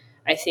 But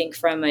I think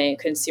from a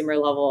consumer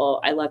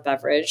level, I love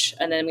beverage.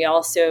 And then we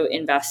also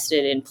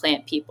invested in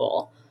Plant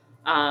People,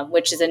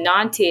 which is a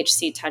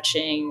non-THC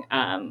touching,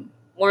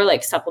 more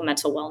like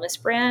supplemental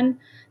wellness brand.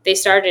 They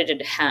started in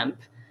hemp,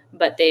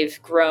 but they've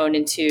grown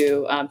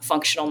into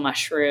functional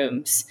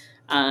mushrooms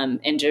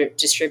and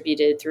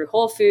distributed through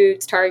Whole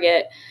Foods,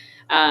 Target.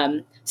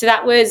 So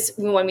that was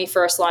when we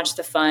first launched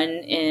the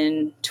fund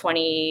in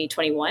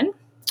 2021,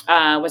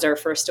 was our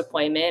first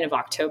deployment of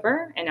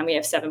October. And then we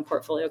have 7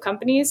 portfolio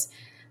companies.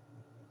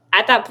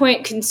 At that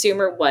point,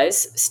 consumer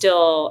was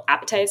still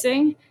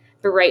appetizing.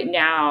 But right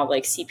now,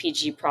 like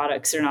CPG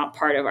products are not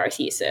part of our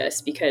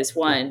thesis because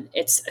one,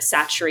 it's a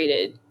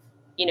saturated,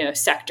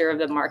 sector of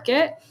the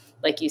market.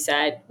 Like you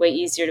said, way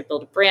easier to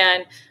build a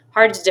brand,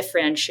 hard to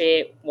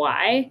differentiate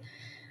why.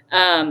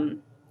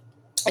 And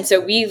so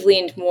we've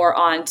leaned more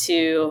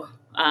onto,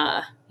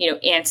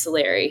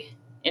 ancillary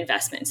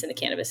investments in the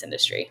cannabis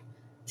industry.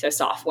 So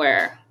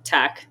software,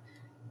 tech,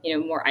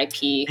 more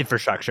IP.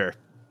 Infrastructure.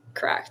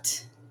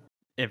 Correct.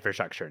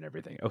 Infrastructure and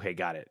everything. Okay,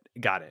 got it.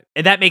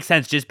 And that makes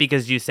sense just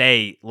because you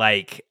say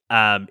like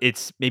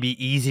it's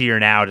maybe easier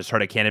now to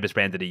start a cannabis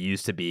brand than it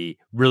used to be.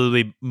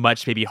 Really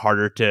much maybe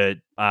harder to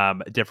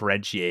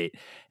differentiate.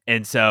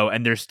 And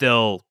there's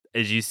still,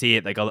 as you see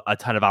it, like a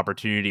ton of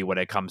opportunity when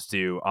it comes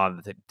to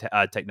on the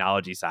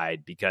technology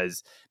side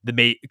because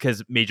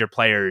because major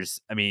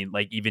players, I mean,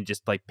 like even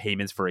just like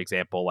payments, for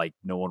example, like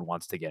no one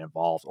wants to get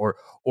involved or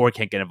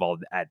can't get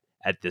involved at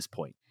this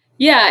point.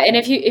 Yeah, and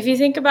if you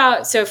think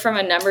about, so from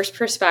a numbers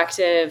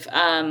perspective,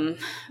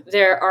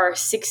 there are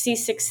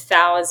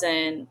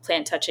 66,000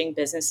 plant touching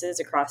businesses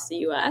across the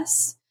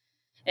U.S.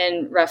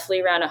 and roughly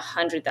around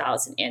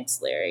 100,000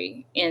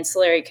 ancillary.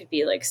 Ancillary could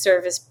be like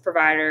service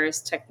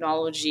providers,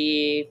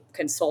 technology,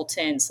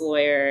 consultants,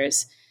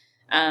 lawyers.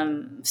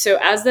 So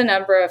as the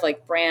number of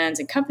like brands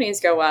and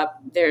companies go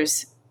up,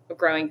 there's a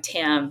growing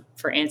TAM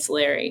for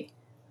ancillary,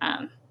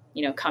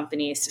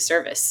 companies to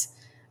service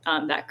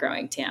that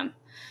growing TAM.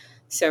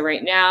 So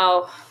right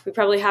now, we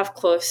probably have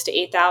close to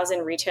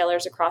 8,000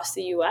 retailers across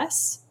the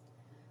U.S.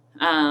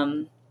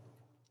 And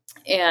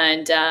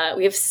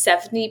we have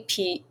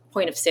 70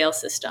 point of sale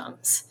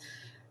systems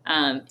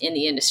in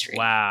the industry.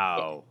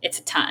 Wow. It's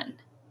a ton.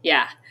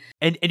 Yeah.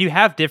 And you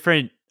have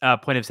different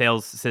point of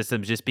sales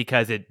systems just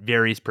because it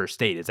varies per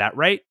state. Is that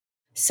right?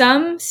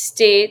 Some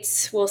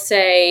states will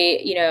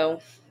say,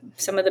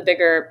 some of the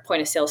bigger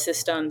point of sale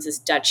systems is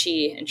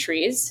Dutchie and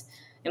Trees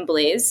and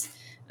Blaze.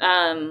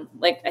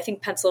 Like I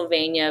think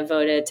Pennsylvania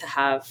voted to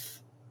have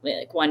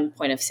like one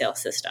point of sale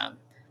system.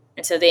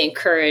 And so they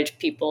encourage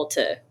people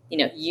to,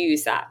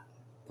 use that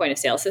point of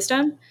sale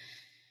system.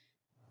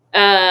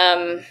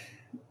 But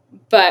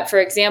for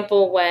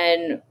example,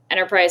 when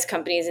enterprise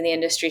companies in the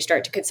industry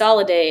start to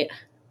consolidate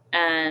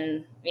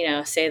and,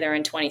 say they're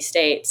in 20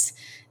 states,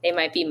 they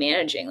might be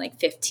managing like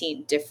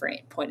 15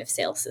 different point of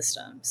sale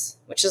systems,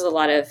 which is a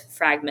lot of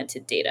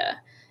fragmented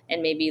data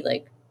and maybe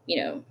like,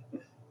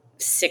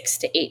 6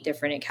 to 8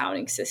 different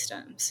accounting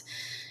systems.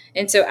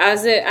 And so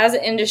as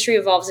the industry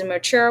evolves and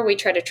mature, we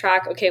try to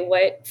track, okay,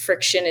 what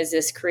friction is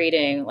this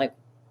creating like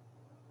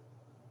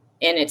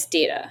in its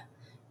data?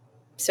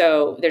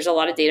 So there's a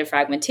lot of data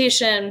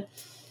fragmentation.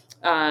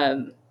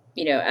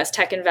 As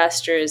tech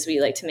investors, we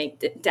like to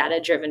make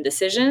data-driven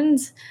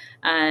decisions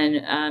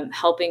and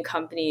helping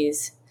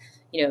companies,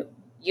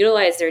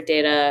 utilize their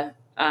data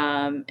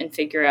and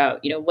figure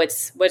out,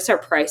 what's our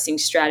pricing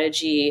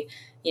strategy,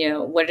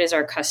 what is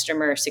our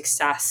customer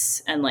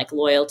success and like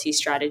loyalty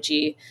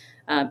strategy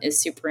is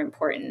super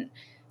important.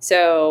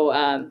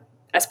 So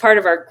as part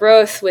of our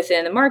growth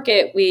within the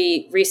market,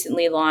 we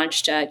recently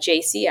launched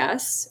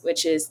JCS,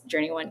 which is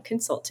JourneyOne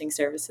Consulting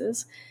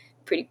Services.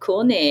 Pretty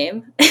cool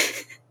name.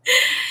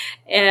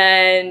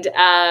 And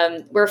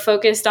we're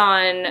focused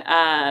on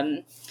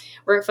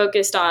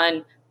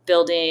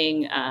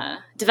building,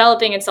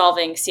 developing and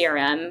solving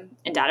CRM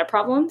and data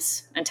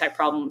problems and tech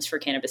problems for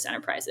cannabis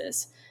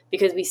enterprises,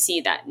 because we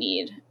see that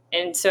need.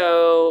 And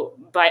so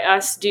by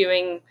us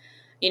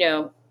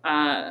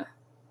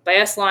by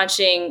us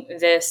launching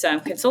this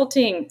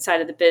consulting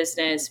side of the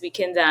business, we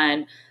can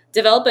then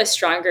develop a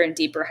stronger and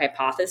deeper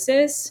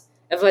hypothesis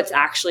of what's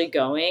actually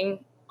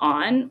going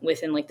on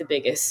within like the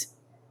biggest,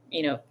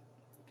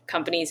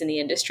 companies in the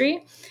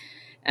industry.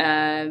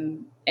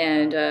 And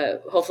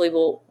hopefully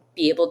we'll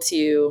be able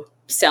to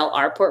sell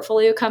our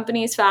portfolio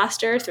companies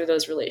faster through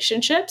those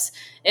relationships,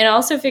 and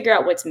also figure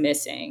out what's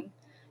missing.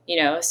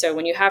 So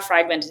when you have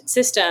fragmented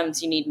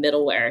systems, you need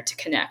middleware to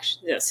connect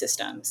those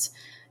systems.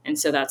 And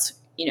so that's,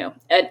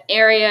 an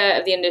area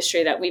of the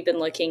industry that we've been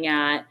looking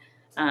at,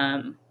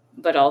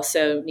 but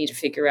also need to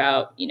figure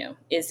out,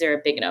 is there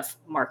a big enough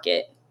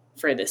market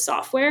for this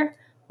software,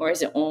 or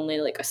is it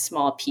only like a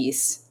small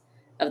piece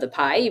of the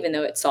pie, even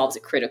though it solves a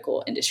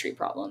critical industry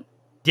problem?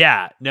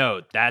 Yeah,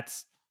 no,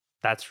 that's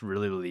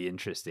really, really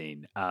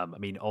interesting.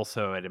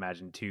 Also I'd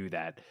imagine too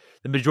that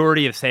the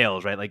majority of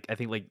sales, right? Like I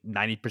think like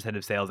 90%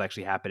 of sales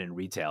actually happen in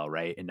retail,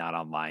 right? And not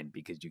online,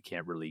 because you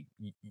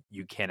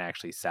can't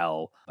actually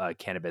sell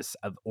cannabis,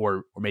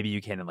 or maybe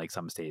you can in like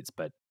some states,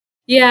 but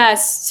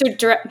Yes. So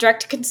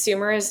direct to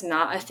consumer is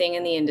not a thing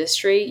in the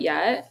industry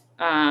yet,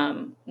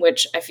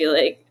 which I feel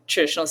like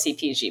traditional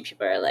CPG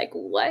people are like,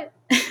 what?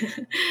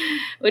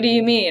 What do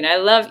you mean? I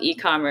love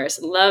e-commerce,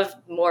 love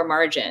more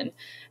margin.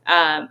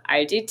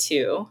 I do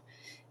too.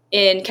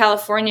 In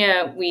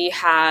California, we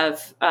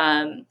have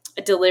a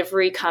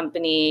delivery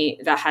company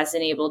that has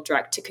enabled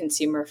direct to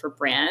consumer for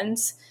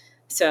brands.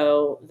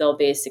 So they'll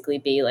basically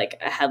be like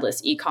a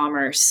headless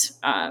e-commerce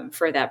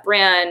for that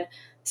brand.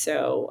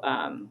 So,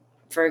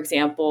 for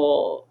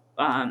example,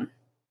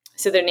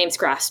 so their name's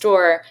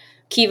Grassdoor.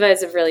 Kiva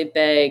is a really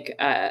big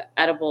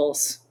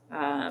edibles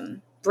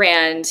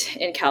brand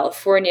in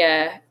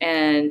California.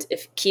 And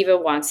if Kiva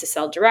wants to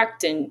sell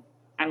direct, and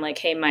I'm like,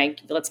 hey,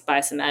 Mike, let's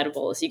buy some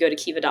edibles, you go to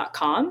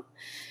kiva.com.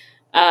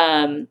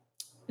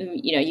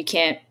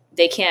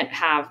 They can't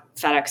have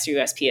FedEx or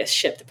USPS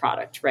ship the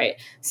product, right?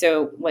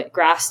 So what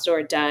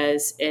Grassdoor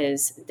does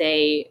is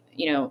they,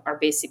 are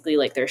basically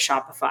like their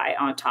Shopify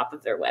on top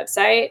of their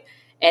website.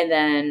 And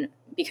then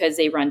because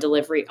they run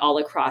delivery all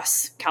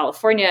across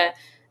California,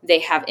 they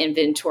have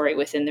inventory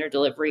within their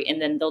delivery, and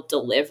then they'll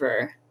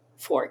deliver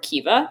for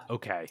Kiva.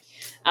 Okay.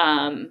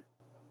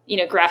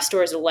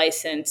 Grassdoor is a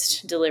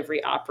licensed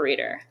delivery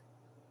operator.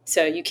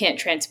 So you can't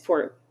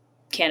transport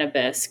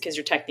cannabis because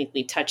you're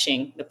technically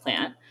touching the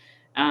plant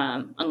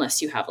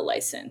unless you have a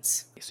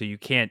license. So you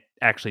can't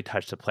actually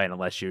touch the plant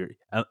unless you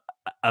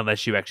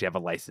actually have a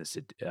license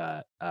to be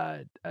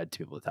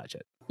able to touch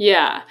it.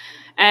 Yeah.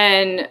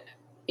 And,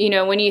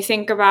 when you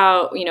think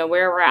about, where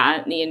we're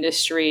at in the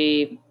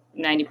industry,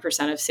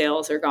 90% of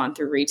sales are gone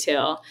through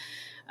retail.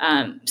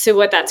 So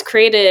what that's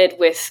created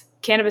with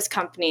cannabis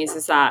companies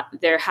is that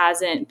there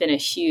hasn't been a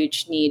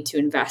huge need to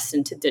invest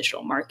into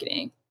digital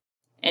marketing.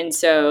 And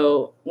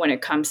so when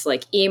it comes to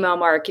like email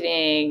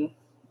marketing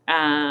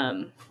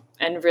and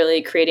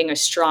really creating a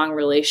strong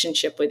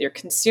relationship with your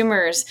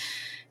consumers,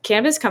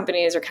 cannabis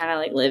companies are kind of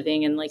like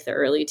living in like the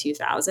early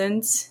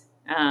 2000s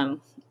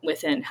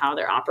within how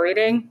they're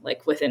operating,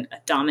 like within a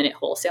dominant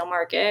wholesale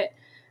market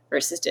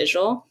versus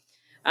digital.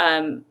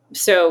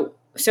 So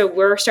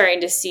we're starting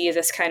to see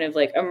this kind of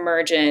like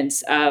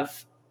emergence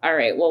of, all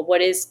right, well,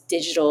 what is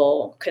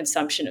digital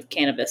consumption of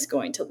cannabis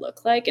going to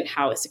look like, and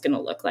how is it going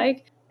to look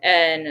like?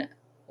 And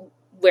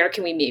where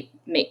can we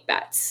make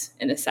bets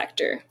in the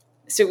sector?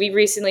 So we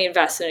recently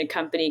invested in a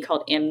company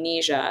called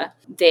Amnesia.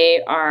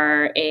 They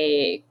are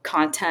a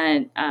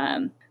content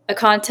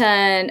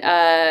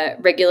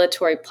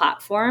regulatory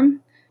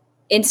platform.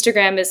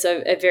 Instagram is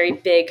a very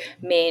big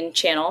main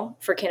channel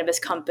for cannabis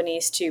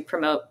companies to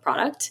promote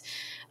product.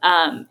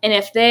 And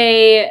if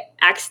they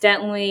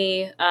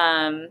accidentally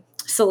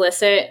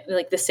solicit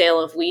like the sale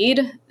of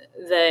weed,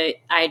 the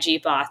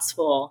IG bots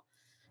will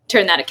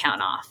turn that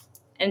account off.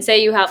 And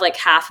say you have like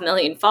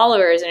 500,000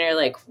 followers and you're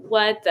like,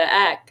 what the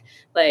heck?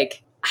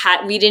 Like,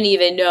 we didn't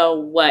even know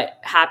what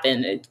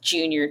happened. A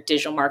junior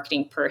digital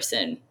marketing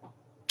person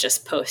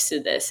just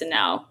posted this, and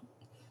now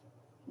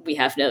we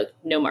have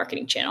no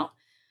marketing channel.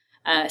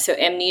 So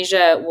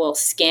Amnesia will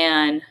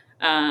scan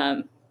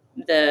the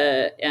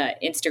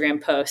Instagram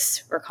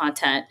posts or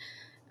content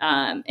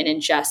and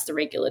ingest the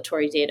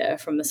regulatory data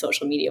from the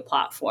social media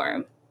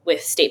platform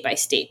with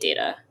state-by-state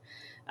data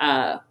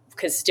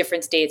because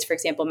different states, for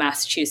example,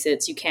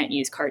 Massachusetts, you can't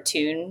use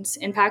cartoons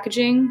in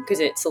packaging because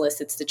it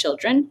solicits the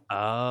children.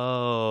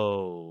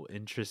 Oh,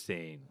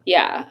 interesting.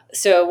 Yeah.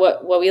 So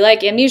what we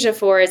like Amnesia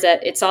for is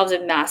that it solves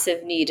a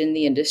massive need in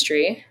the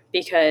industry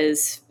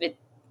because it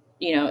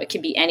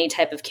can be any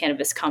type of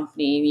cannabis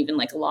company, even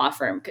like a law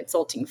firm,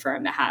 consulting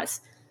firm that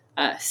has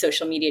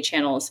social media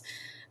channels.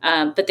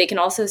 But they can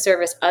also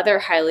service other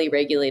highly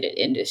regulated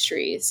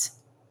industries,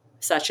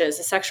 such as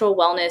the sexual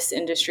wellness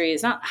industry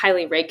is not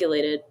highly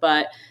regulated,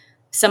 but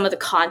some of the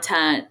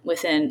content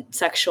within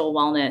sexual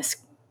wellness,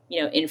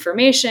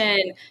 information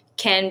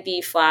can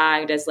be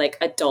flagged as like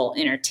adult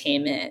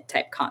entertainment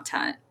type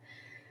content.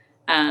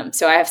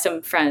 So I have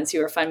some friends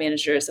who are fund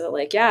managers that are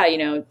like, yeah,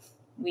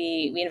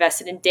 we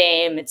invested in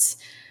Dame. It's,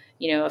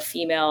 a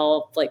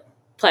female like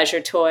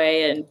pleasure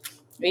toy, and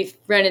we've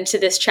run into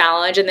this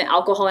challenge, and the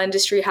alcohol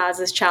industry has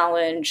this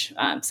challenge,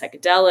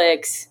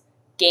 psychedelics,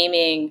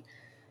 gaming.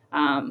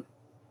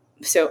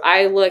 So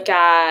I look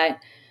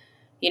at,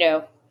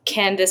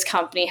 can this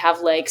company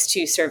have legs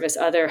to service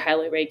other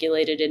highly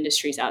regulated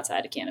industries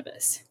outside of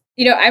cannabis?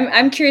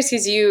 I'm curious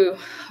because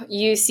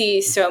you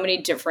see so many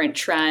different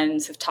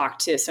trends. Have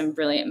talked to some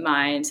brilliant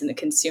minds in the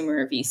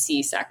consumer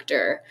VC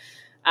sector.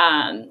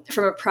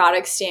 From a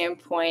product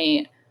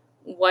standpoint,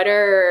 what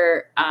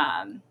are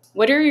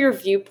your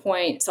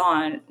viewpoints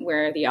on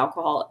where the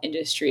alcohol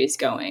industry is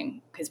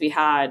going? Because we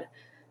had,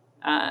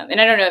 and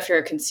I don't know if you're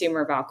a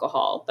consumer of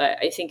alcohol, but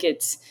I think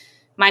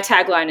my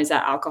tagline is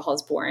that alcohol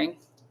is boring.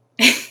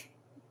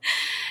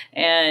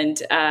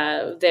 And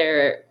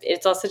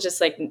it's also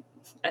just like,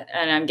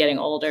 and I'm getting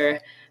older,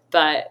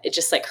 but it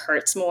just like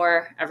hurts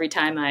more every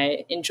time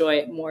I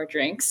enjoy more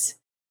drinks.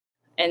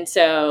 And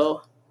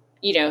so,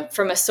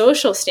 from a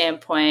social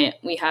standpoint,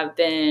 we have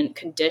been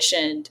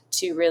conditioned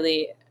to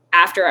really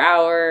after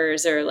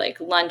hours or like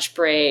lunch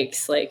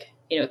breaks, like,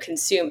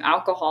 consume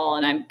alcohol.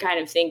 And I'm kind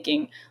of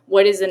thinking,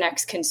 what is the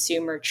next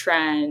consumer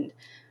trend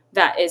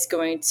that is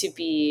going to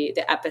be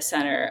the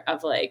epicenter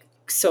of like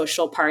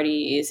social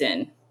parties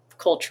and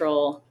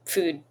cultural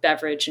food,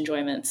 beverage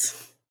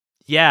enjoyments?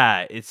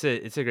 Yeah, it's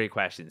a great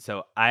question.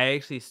 So I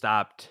actually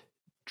stopped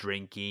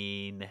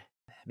drinking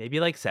maybe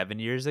like 7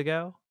 years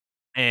ago,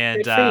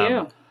 and Good for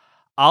you.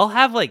 I'll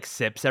have like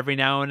sips every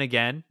now and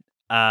again.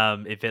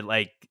 If it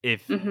like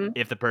Mm-hmm.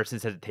 if the person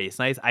says it tastes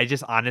nice, I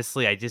just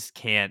honestly I just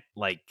can't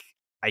like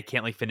I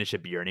can't like finish a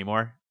beer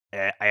anymore.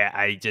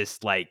 I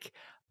just like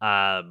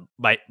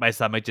my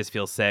stomach just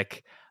feels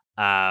sick.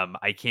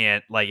 I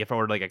can't like if I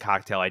order like a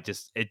cocktail, I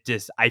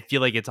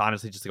feel like it's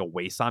honestly just like a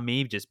waste on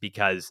me just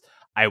because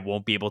I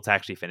won't be able to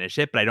actually finish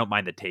it, but I don't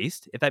mind the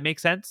taste, if that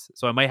makes sense.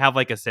 So I might have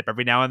like a sip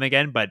every now and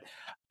again, but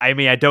I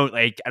mean, I don't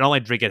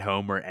like drink at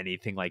home or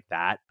anything like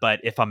that. But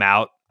if I'm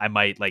out, I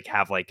might like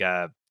have like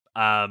a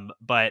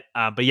but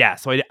yeah.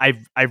 So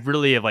I've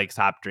really have like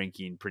stopped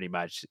drinking pretty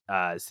much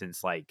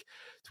since like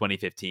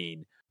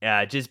 2015.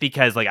 Just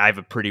because like I have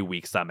a pretty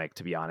weak stomach,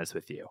 to be honest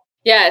with you.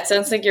 Yeah, it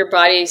sounds like your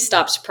body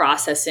stops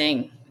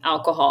processing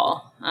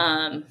alcohol.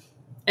 And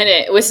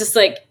it was just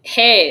like,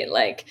 hey,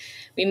 like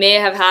we may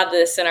have had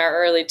this in our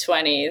early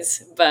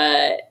 20s,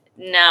 but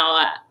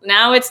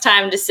now it's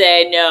time to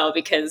say no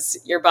because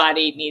your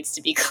body needs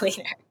to be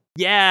cleaner.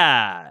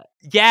 Yeah.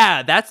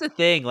 Yeah, that's the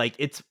thing. Like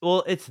it's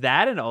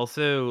that and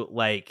also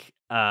like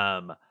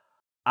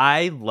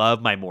I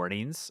love my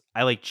mornings.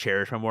 I like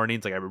cherish my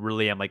mornings. Like I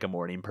really am like a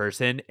morning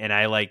person and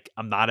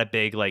I'm not a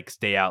big like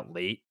stay out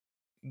late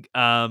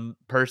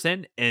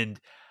person. And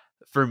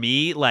for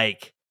me,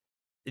 like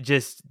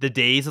just the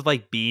days of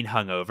like being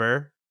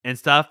hungover and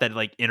stuff that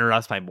like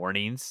interrupts my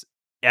mornings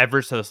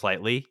ever so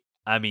slightly.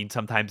 I mean,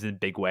 sometimes in a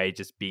big way,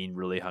 just being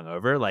really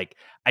hungover. Like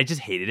I just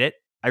hated it.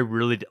 I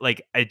really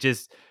like. I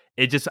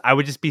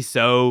would just be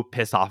so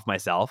pissed off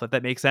myself if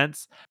that makes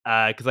sense.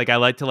 Because like I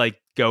like to like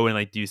go and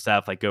like do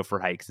stuff, like go for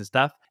hikes and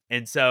stuff.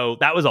 And so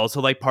that was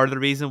also like part of the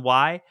reason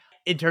why.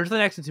 In terms of the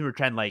next consumer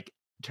trend, like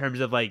in terms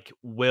of like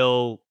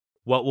what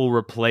will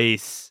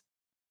replace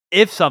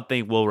if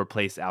something will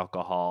replace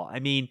alcohol. I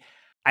mean,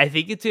 I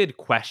think it's a good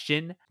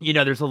question.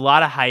 There's a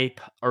lot of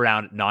hype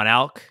around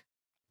non-alc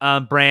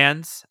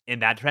brands in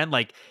that trend.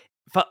 Like,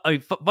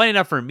 funny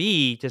enough for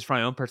me, just from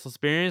my own personal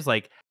experience,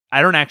 like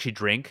I don't actually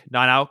drink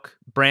non-alc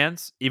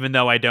brands, even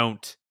though I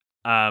don't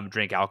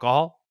drink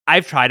alcohol.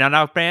 I've tried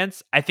non-alc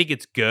brands. I think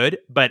it's good,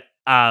 but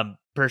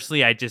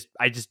personally, I just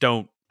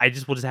don't. I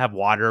just will just have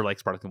water, like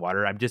sparkling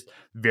water. I'm just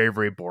very,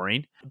 very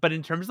boring. But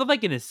in terms of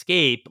like an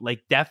escape,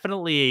 like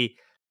definitely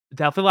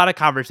a lot of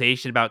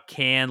conversation about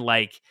can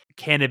like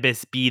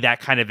cannabis be that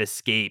kind of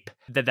escape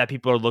that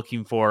people are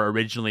looking for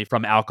originally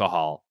from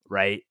alcohol,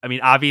 right? I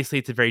mean, obviously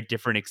it's a very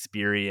different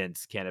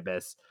experience,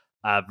 cannabis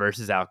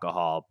versus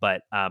alcohol,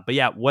 but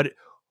yeah, what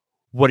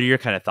are your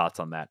kind of thoughts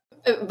on that?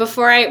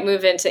 Before I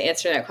move into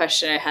answering that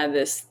question, I had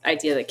this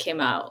idea that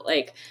came out.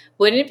 Like,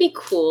 wouldn't it be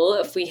cool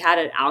if we had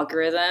an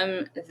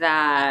algorithm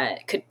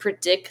that could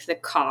predict the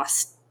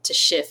cost to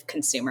shift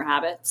consumer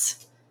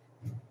habits?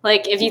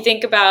 Like, if you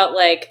think about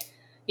like,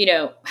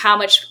 how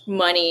much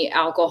money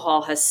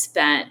alcohol has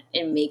spent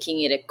in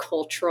making it a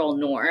cultural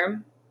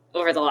norm,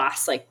 over the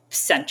last like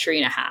century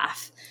and a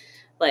half,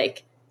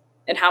 like,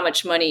 and how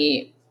much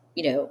money,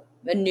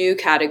 a new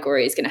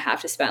category is going to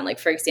have to spend. Like,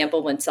 for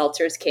example, when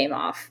seltzers came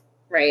off,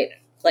 right?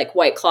 Like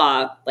White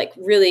Claw, like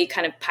really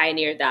kind of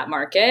pioneered that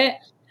market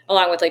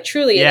along with like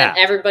Truly. Yeah. And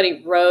then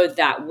everybody rode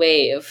that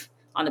wave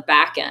on the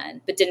back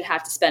end, but didn't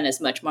have to spend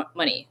as much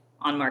money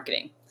on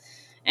marketing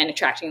and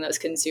attracting those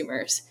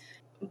consumers.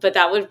 But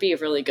that would be a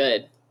really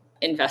good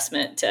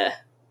investment to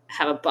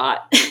have a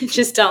bot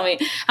just tell me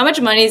how much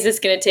money is this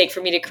going to take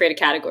for me to create a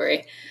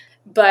category.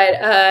 But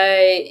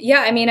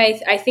yeah, I mean,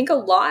 I think a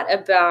lot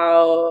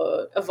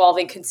about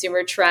evolving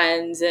consumer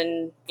trends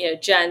and,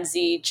 Gen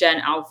Z,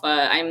 Gen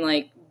Alpha. I'm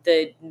like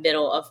the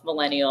middle of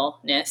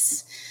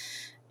millennialness.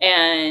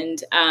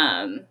 And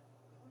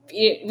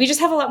we just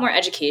have a lot more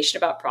education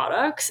about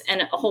products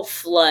and a whole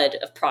flood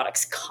of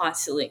products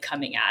constantly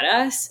coming at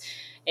us.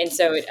 And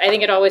so I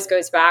think it always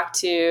goes back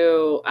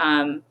to,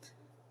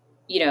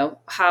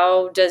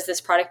 how does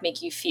this product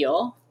make you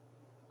feel?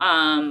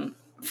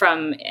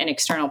 From an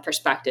external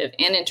perspective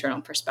and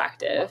internal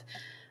perspective.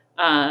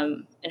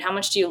 And how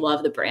much do you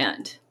love the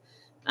brand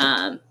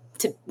to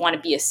want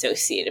to be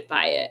associated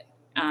by it?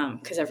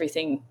 Because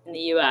everything in the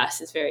US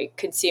is very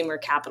consumer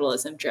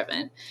capitalism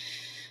driven.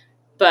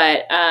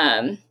 But,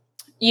 I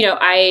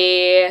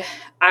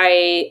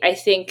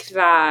think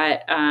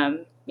that,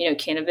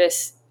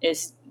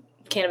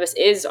 cannabis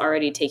is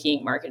already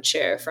taking market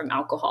share from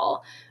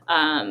alcohol.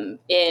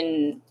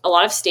 In a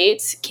lot of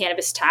states,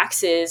 cannabis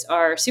taxes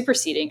are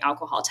superseding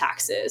alcohol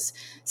taxes.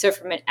 So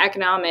from an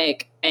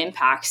economic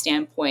impact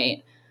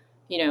standpoint,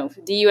 the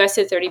U.S.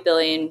 had 30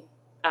 billion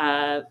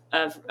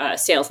of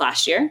sales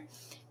last year,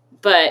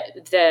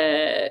 but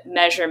the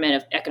measurement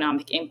of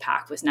economic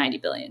impact was 90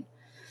 billion.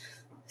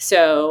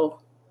 So,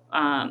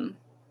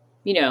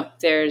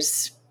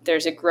 there's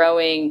a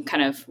growing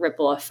kind of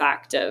ripple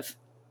effect of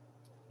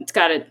it's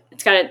gotta,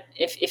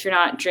 if you're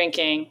not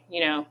drinking,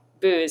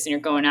 booze and you're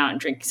going out and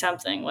drinking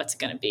something, what's it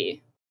going to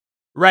be?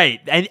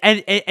 Right.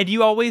 And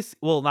you always,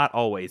 well, not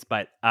always,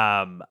 but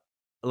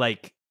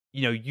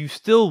you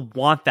still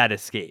want that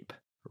escape,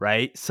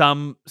 right?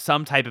 Some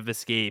type of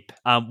escape.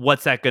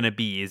 What's that going to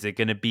be? Is it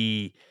going to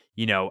be,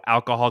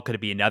 alcohol? Could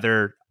it be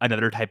another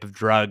type of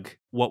drug?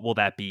 What will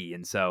that be?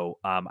 And so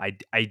I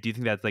do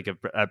think that's like a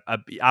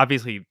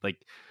obviously, like,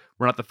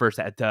 we're not the first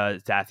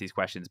to ask these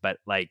questions, but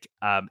like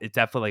it's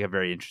definitely like a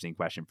very interesting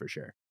question for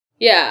sure.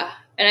 Yeah.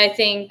 And I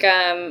think,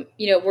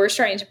 we're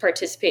starting to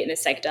participate in the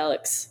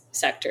psychedelics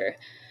sector,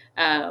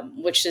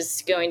 which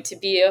is going to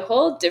be a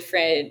whole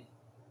different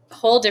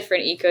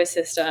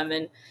ecosystem.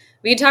 And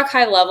we can talk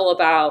high level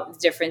about the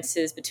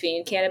differences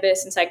between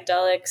cannabis and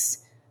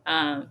psychedelics,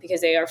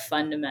 because they are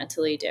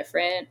fundamentally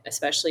different,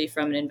 especially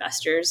from an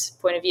investor's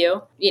point of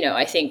view.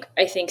 I think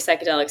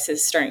psychedelics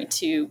is starting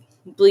to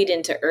bleed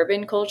into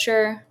urban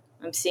culture.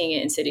 I'm seeing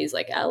it in cities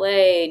like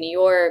LA, New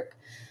York,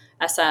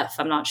 SF.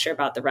 I'm not sure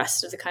about the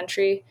rest of the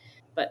country,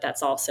 but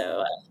that's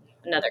also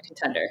another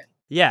contender.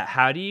 Yeah.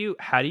 How do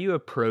you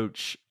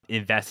approach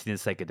investing in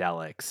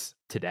psychedelics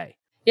today?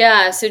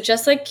 Yeah. So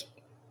just like,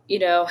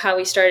 how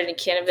we started in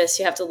cannabis,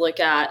 you have to look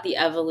at the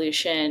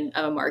evolution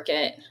of a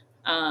market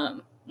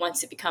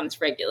once it becomes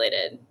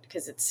regulated,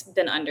 because it's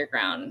been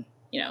underground,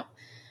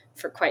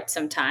 for quite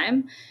some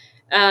time.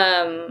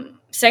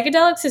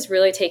 Psychedelics is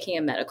really taking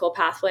a medical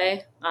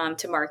pathway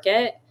to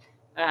market.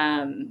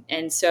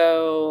 And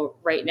so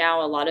right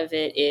now, a lot of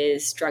it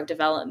is drug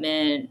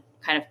development,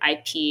 kind of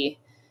IP,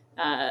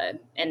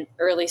 and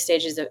early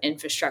stages of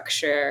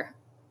infrastructure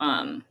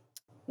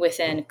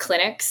within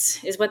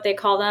clinics is what they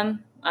call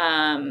them.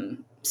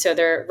 So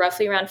there are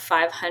roughly around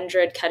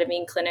 500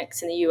 ketamine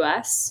clinics in the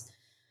US.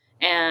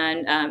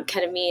 And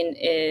ketamine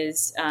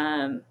is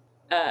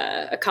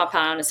a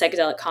compound, a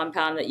psychedelic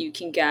compound that you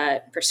can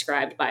get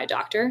prescribed by a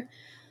doctor.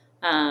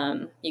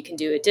 You can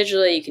do it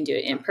digitally, you can do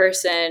it in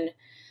person.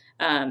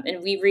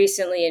 And we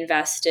recently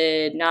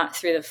invested, not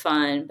through the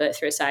fund, but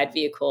through a side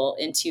vehicle,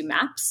 into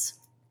MAPS,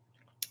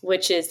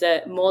 which is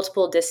the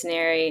Multiple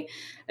Disciplinary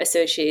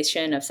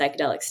Association of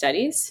Psychedelic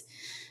Studies.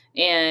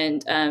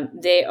 And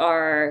they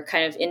are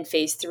kind of in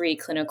phase 3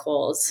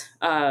 clinicals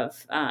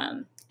of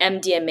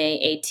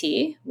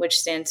MDMA-AT, which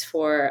stands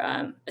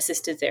for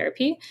assisted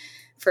therapy,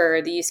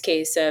 for the use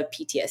case of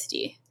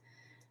PTSD.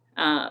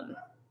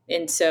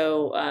 And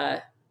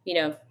so,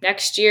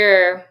 next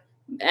year,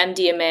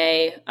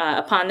 MDMA,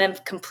 upon them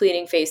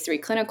completing phase 3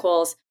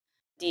 clinicals,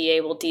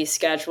 DEA will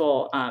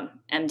deschedule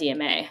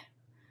MDMA,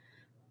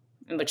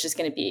 which is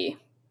going to be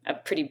a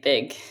pretty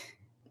big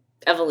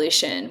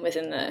evolution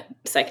within the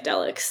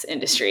psychedelics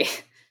industry.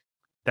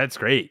 That's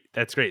great.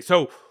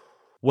 So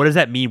what does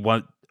that mean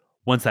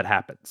once that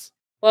happens?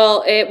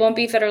 Well, it won't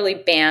be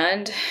federally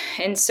banned.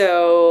 And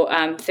so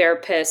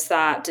therapists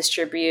that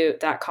distribute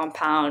that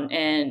compound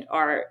and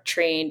are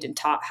trained and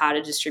taught how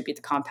to distribute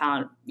the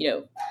compound,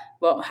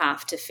 won't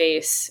have to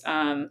face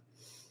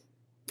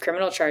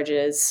criminal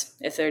charges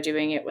if they're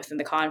doing it within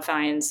the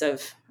confines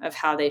of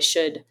how they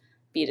should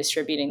be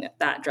distributing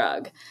that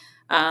drug.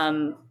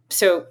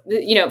 So,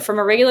 from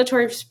a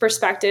regulatory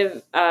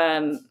perspective,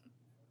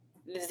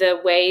 the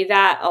way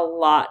that a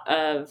lot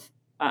of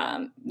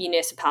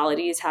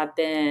municipalities have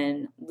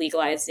been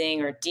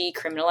legalizing or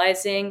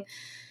decriminalizing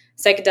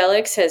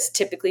psychedelics has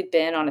typically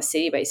been on a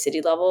city by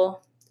city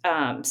level.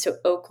 So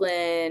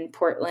Oakland,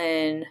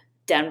 Portland,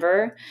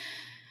 Denver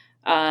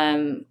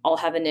all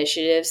have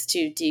initiatives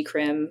to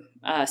decrim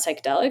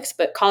psychedelics,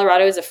 but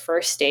Colorado is the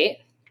first state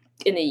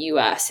in the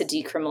U.S. to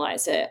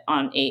decriminalize it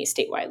on a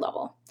statewide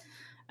level.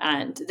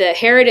 And the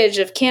heritage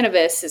of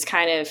cannabis is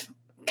kind of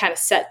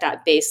set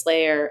that base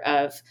layer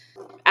of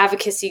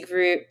advocacy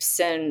groups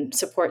and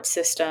support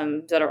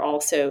systems that are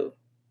also,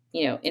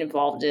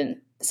 involved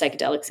in the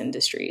psychedelics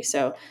industry.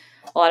 So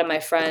a lot of my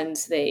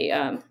friends, they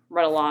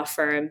run a law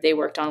firm. They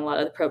worked on a lot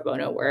of the pro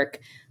bono work,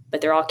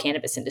 but they're all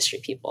cannabis industry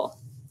people.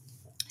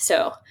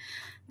 So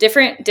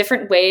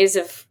different ways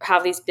of how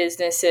these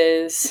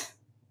businesses,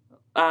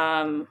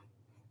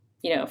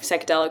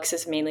 psychedelics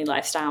is mainly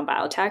lifestyle and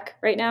biotech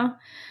right now,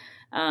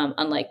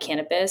 unlike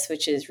cannabis,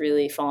 which is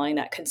really following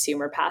that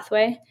consumer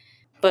pathway.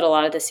 But a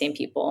lot of the same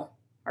people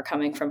are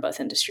coming from both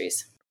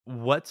industries.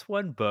 What's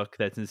one book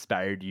that's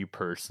inspired you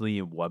personally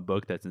and one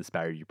book that's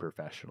inspired you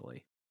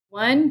professionally?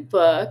 One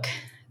book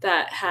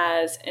that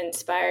has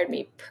inspired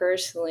me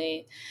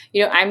personally,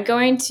 I'm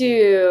going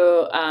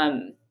to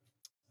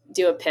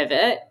do a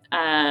pivot.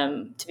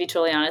 To be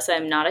totally honest,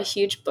 I'm not a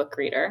huge book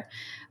reader.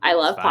 I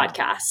love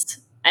podcasts.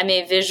 I'm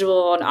a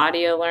visual and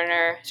audio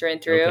learner through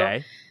and through.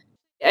 Okay.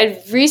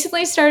 I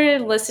recently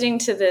started listening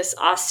to this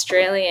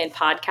Australian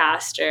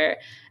podcaster.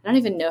 I don't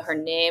even know her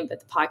name, but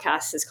the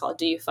podcast is called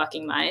Do You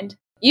Fucking Mind?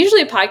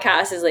 Usually a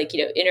podcast is like,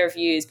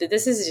 interviews, but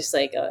this is just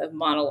like a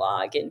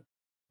monologue. And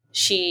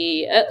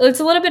it's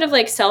a little bit of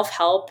like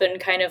self-help and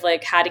kind of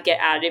like how to get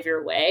out of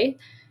your way.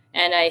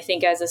 And I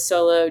think as a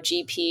solo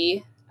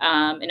GP,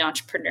 an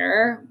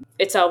entrepreneur,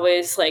 it's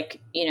always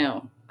like,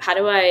 how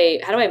do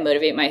I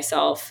motivate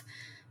myself?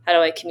 How do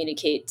I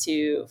communicate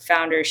to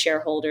founders,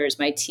 shareholders,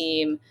 my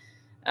team,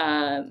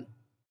 in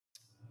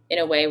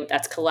a way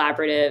that's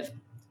collaborative?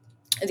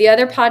 The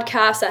other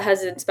podcast that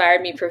has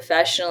inspired me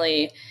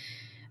professionally,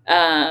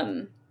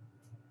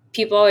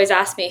 people always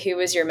ask me who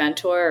was your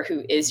mentor or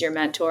who is your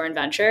mentor in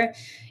venture.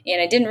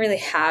 And I didn't really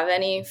have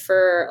any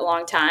for a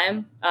long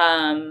time.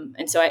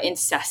 And so I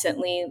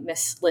incessantly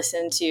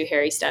listened to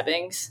Harry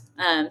Stebbings,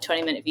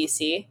 20-Minute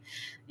VC.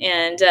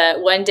 And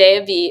one day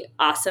it'd be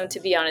awesome to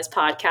be on his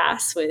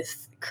podcast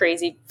with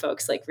crazy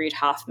folks like Reid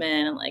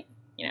Hoffman and like,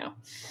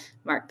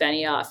 Mark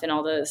Benioff and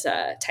all those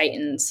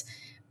titans.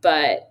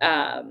 But,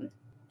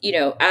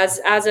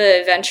 as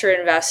a venture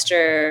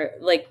investor,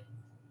 like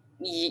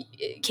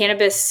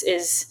cannabis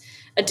is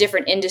a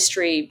different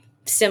industry,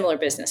 similar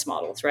business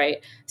models,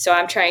 right? So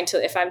I'm trying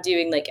to, if I'm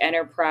doing like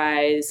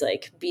enterprise,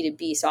 like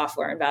B2B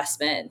software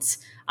investments,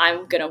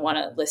 I'm going to want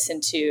to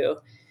listen to,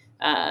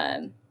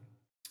 the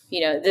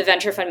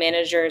venture fund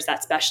managers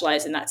that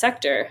specialize in that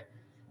sector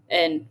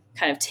and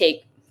kind of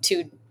take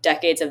 2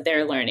 decades of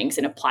their learnings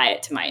and apply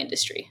it to my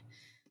industry.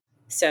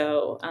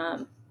 So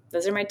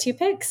those are my 2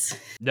 picks.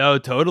 No,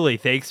 totally.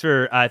 Thanks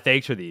for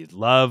these.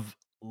 Love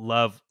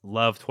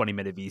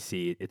 20-Minute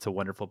VC. It's a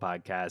wonderful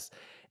podcast.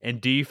 And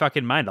Do You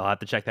Fucking Mind? I'll have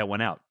to check that one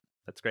out.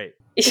 That's great.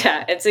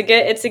 Yeah, it's a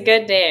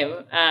good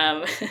name.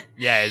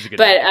 Yeah, it's a good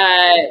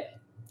name.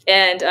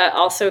 And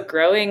also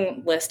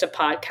growing list of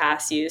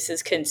podcasts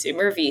uses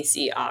consumer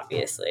VC,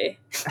 obviously.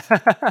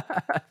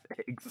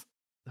 Thanks.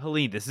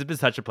 Helene, this has been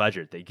such a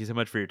pleasure. Thank you so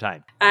much for your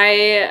time.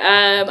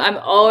 I'm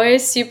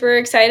always super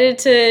excited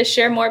to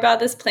share more about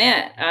this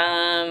plant.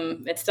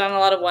 It's done a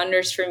lot of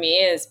wonders for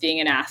me as being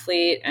an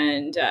athlete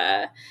and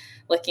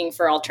looking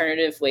for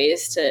alternative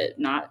ways to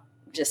not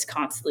just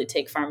constantly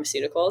take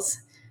pharmaceuticals.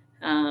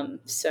 I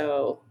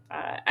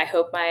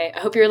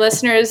hope your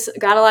listeners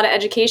got a lot of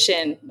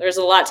education. There's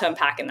a lot to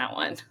unpack in that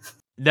one.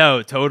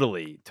 No,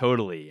 totally.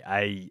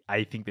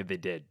 I think that they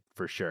did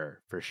for sure.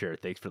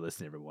 Thanks for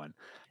listening, everyone.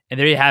 And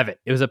there you have it.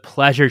 It was a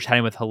pleasure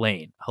chatting with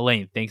Helene.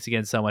 Helene, thanks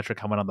again so much for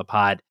coming on the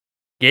pod.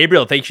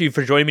 Gabriel, thank you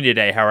for joining me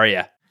today. How are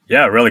you?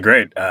 Yeah, really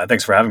great.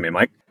 Thanks for having me,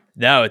 Mike.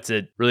 No,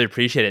 really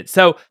appreciate it.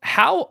 So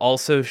how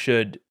also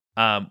should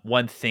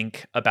one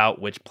think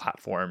about which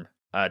platform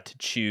to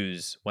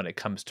choose when it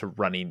comes to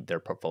running their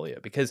portfolio?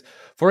 Because,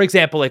 for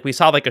example, like we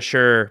saw like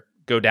Assure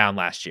go down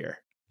last year.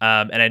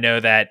 And I know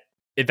that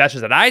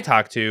investors that I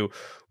talked to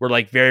were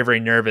like very,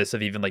 very nervous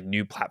of even like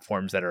new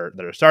platforms that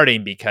are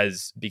starting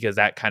because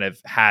that kind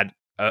of had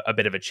a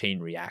bit of a chain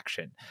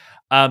reaction.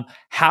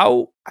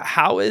 How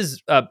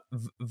is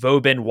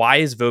Vobin? Why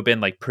is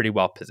Vobin like pretty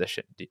well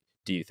positioned?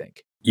 Do you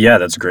think? Yeah,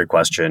 that's a great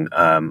question.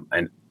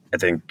 And I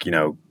think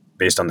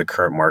based on the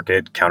current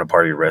market,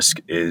 counterparty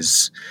risk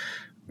is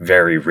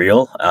very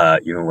real,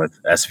 even with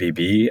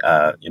SVB,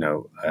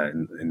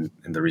 in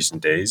the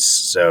recent days.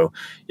 So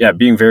yeah,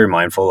 being very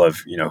mindful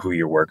of, who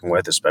you're working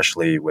with,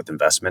 especially with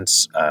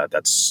investments,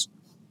 that's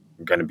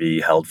going to be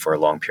held for a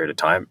long period of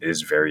time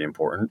is very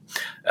important.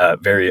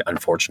 Very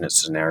unfortunate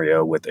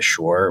scenario with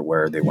Assure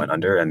where they went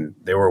under and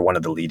they were one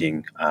of the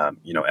leading,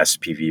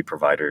 SPV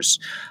providers,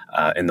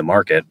 in the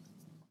market.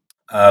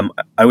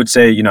 I would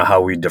say,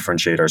 how we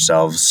differentiate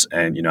ourselves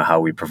and, how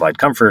we provide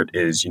comfort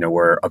is,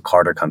 we're a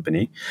Carta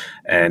company,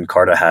 and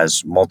Carta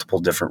has multiple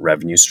different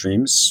revenue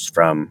streams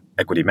from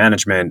equity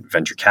management,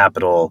 venture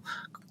capital,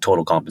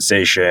 total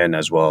compensation,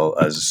 as well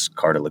as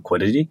Carta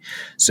liquidity.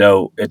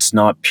 So it's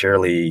not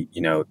purely,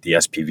 the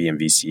SPV and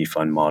VC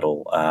fund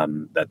model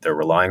that they're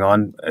relying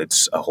on.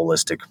 It's a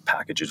holistic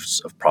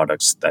packages of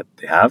products that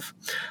they have.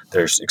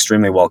 They're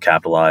extremely well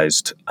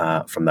capitalized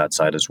from that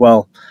side as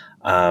well.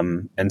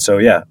 And so,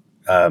 yeah,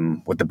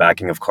 with the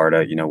backing of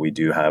Carta, we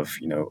do have,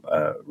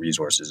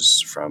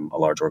 resources from a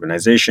large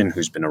organization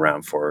who's been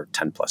around for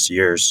 10 plus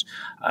years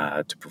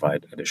to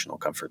provide additional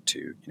comfort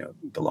to,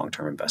 the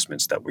long-term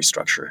investments that we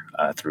structure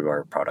through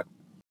our product.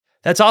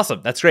 That's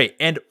awesome. That's great.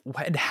 And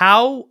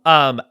how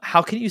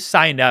can you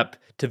sign up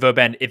to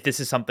Vauban if this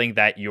is something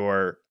that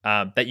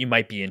that you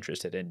might be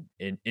interested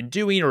in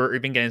doing or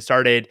even getting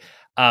started?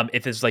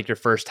 If this is like your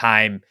first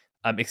time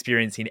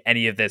experiencing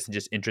any of this and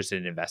just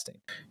interested in investing.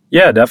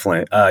 Yeah,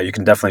 definitely. You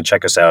can definitely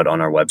check us out on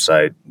our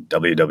website,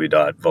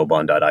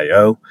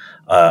 www.vauban.io.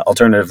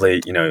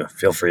 Alternatively,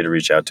 feel free to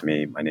reach out to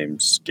me. My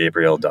name's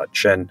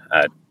gabriel.chin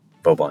at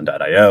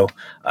vauban.io.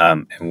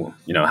 And,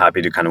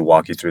 happy to kind of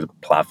walk you through the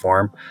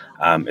platform.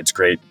 It's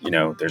great.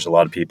 There's a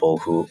lot of people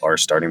who are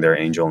starting their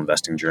angel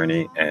investing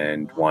journey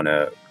and want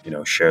to,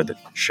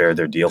 share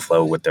their deal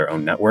flow with their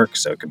own network.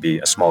 So it could be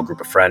a small group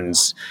of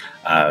friends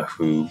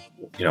who,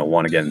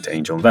 want to get into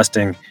angel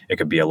investing. It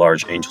could be a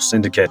large angel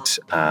syndicate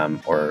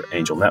or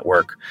angel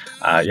network.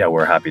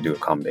 We're happy to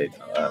accommodate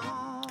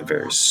the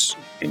various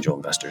angel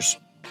investors.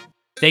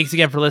 Thanks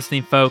again for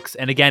listening, folks.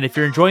 And again, if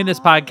you're enjoying this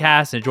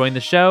podcast and enjoying the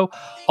show,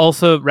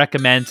 also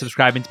recommend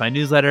subscribing to my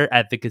newsletter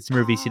at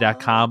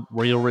theconsumervc.com,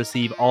 where you'll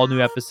receive all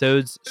new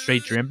episodes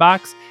straight to your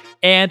inbox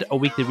and a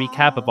weekly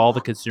recap of all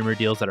the consumer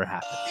deals that are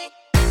happening.